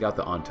 jump and take out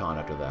the Entente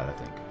after that, I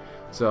think.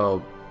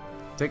 So,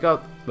 take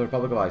out the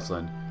Republic of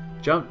Iceland,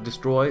 jump,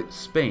 destroy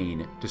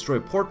Spain, destroy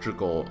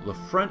Portugal, the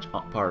French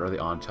part of the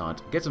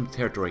Entente, get some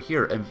territory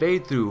here,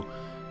 invade through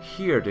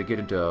here to get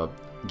into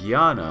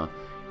Guyana,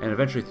 and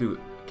eventually through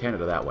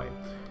Canada that way.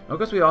 And of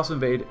course, we also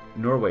invade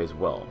Norway as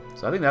well.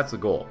 So I think that's the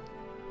goal.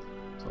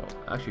 So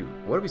actually,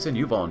 what if we send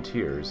you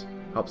volunteers?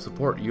 Help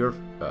support your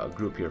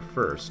group here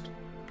first.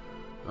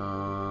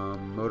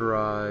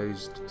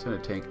 Motorized, send a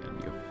tank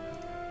and you.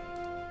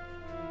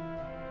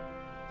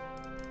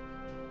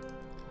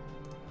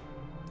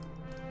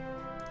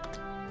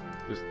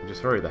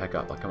 Just hurry the heck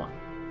up, like, come on.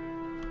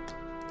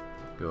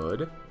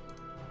 Good.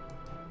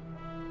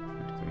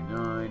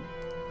 39.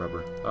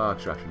 Rubber.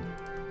 Extraction.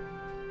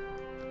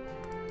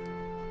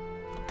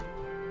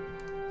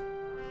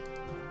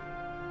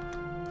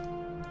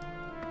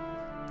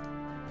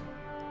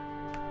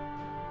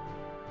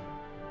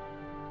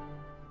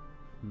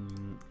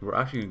 We're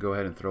actually going to go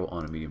ahead and throw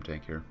on a medium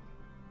tank here.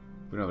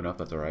 We don't have enough,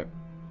 that's alright.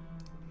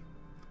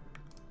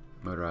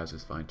 Motorized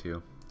is fine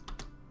too.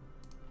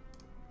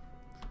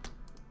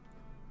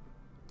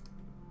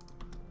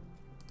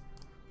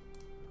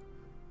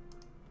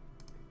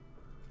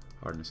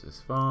 Hardness is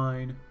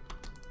fine.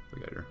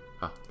 We got here.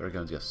 Better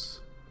guns,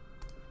 yes.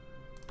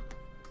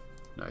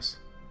 Nice.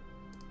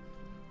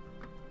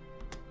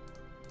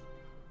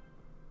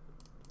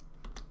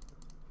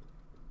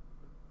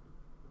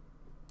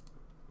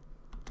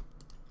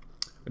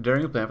 A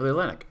daring plan for the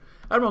Atlantic.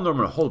 Admiral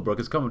Norman Holbrook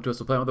has come to us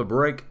to plan to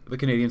break the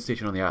Canadian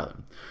station on the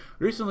island.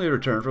 Recently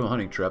returned from a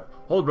hunting trip,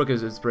 Holbrook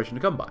is inspiration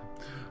to come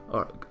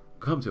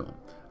to him.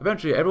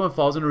 Eventually, everyone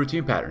falls into a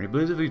routine pattern. He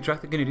believes if we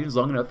track the Canadians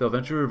long enough, they'll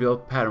eventually reveal a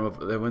pattern of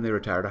when they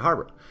retire to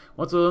harbor.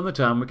 Once within the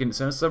time, we can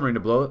send a submarine to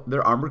blow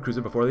their armored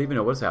cruiser before they even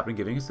know what's happening,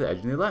 giving us the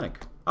edge in the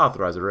Atlantic.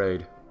 Authorize a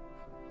raid.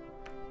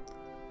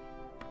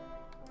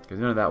 Because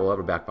none of that will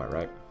ever backfire,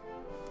 right?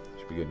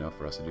 Should be good enough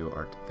for us to do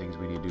our things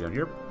we need to do down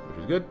here, which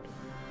is good.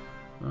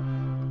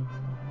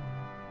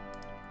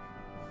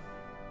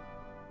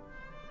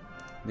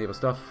 Naval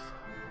stuff.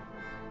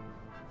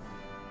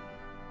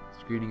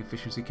 Screening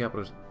efficiency,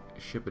 capital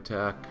ship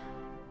attack,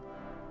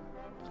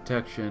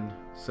 detection,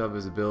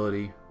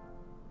 sub-visibility.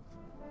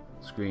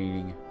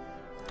 Screening.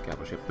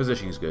 Capital ship.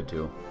 Positioning is good,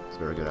 too. It's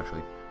very good,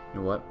 actually. You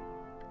know what?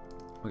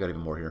 We got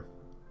even more here.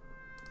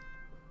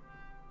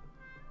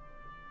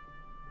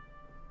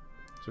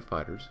 These are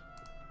fighters.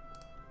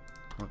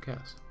 More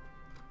cast.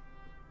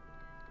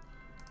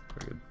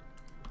 Very good.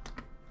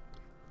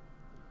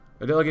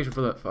 A delegation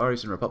for the Far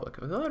Eastern Republic.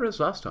 I thought I read this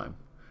last time.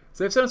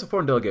 So they've sent us a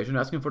foreign delegation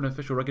asking for an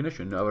official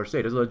recognition of our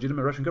state as a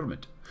legitimate Russian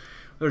government.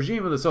 The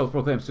regime of the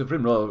self-proclaimed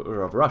supreme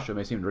ruler of Russia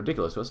may seem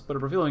ridiculous to us, but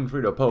if we're feeling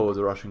free to oppose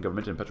the Russian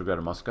government in Petrograd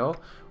and Moscow,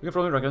 we can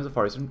formally recognize the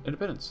Far Eastern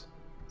independence.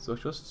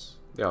 Socialists,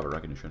 they have a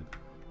recognition.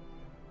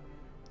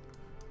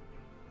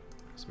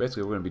 So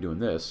basically we're going to be doing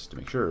this to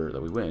make sure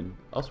that we win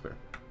elsewhere.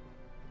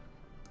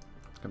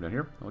 Come down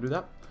here, and we'll do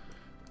that.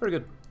 Very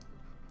good.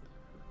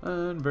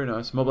 And very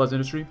nice. Mobilize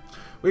industry.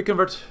 We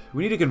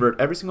need to convert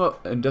every single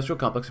industrial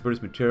complex to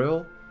produce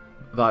material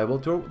viable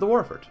to the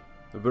war effort.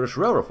 The British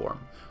rail reform.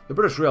 The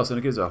British rail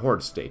syndicate is a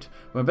horde state.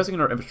 By investing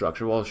in our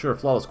infrastructure, we'll ensure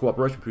flawless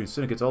cooperation between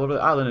syndicates all over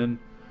the island and...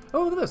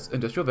 Oh, look at this!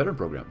 Industrial veteran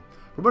program.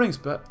 Promoting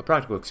a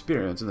practical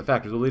experience in the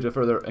factories will lead to a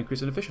further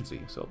increase in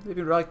efficiency. So, if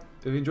you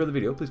enjoyed the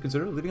video, please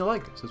consider leaving a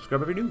like.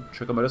 Subscribe if you're new.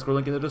 Check out my Discord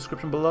link in the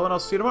description below, and I'll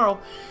see you tomorrow.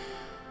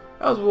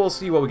 As we'll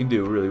see what we can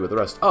do, really, with the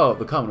rest of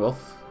the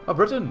Commonwealth of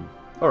Britain.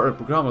 Or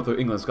Commonwealth of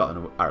England,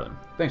 Scotland, and Ireland.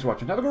 Thanks for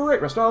watching. Have a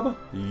great rest of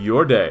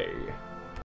your day.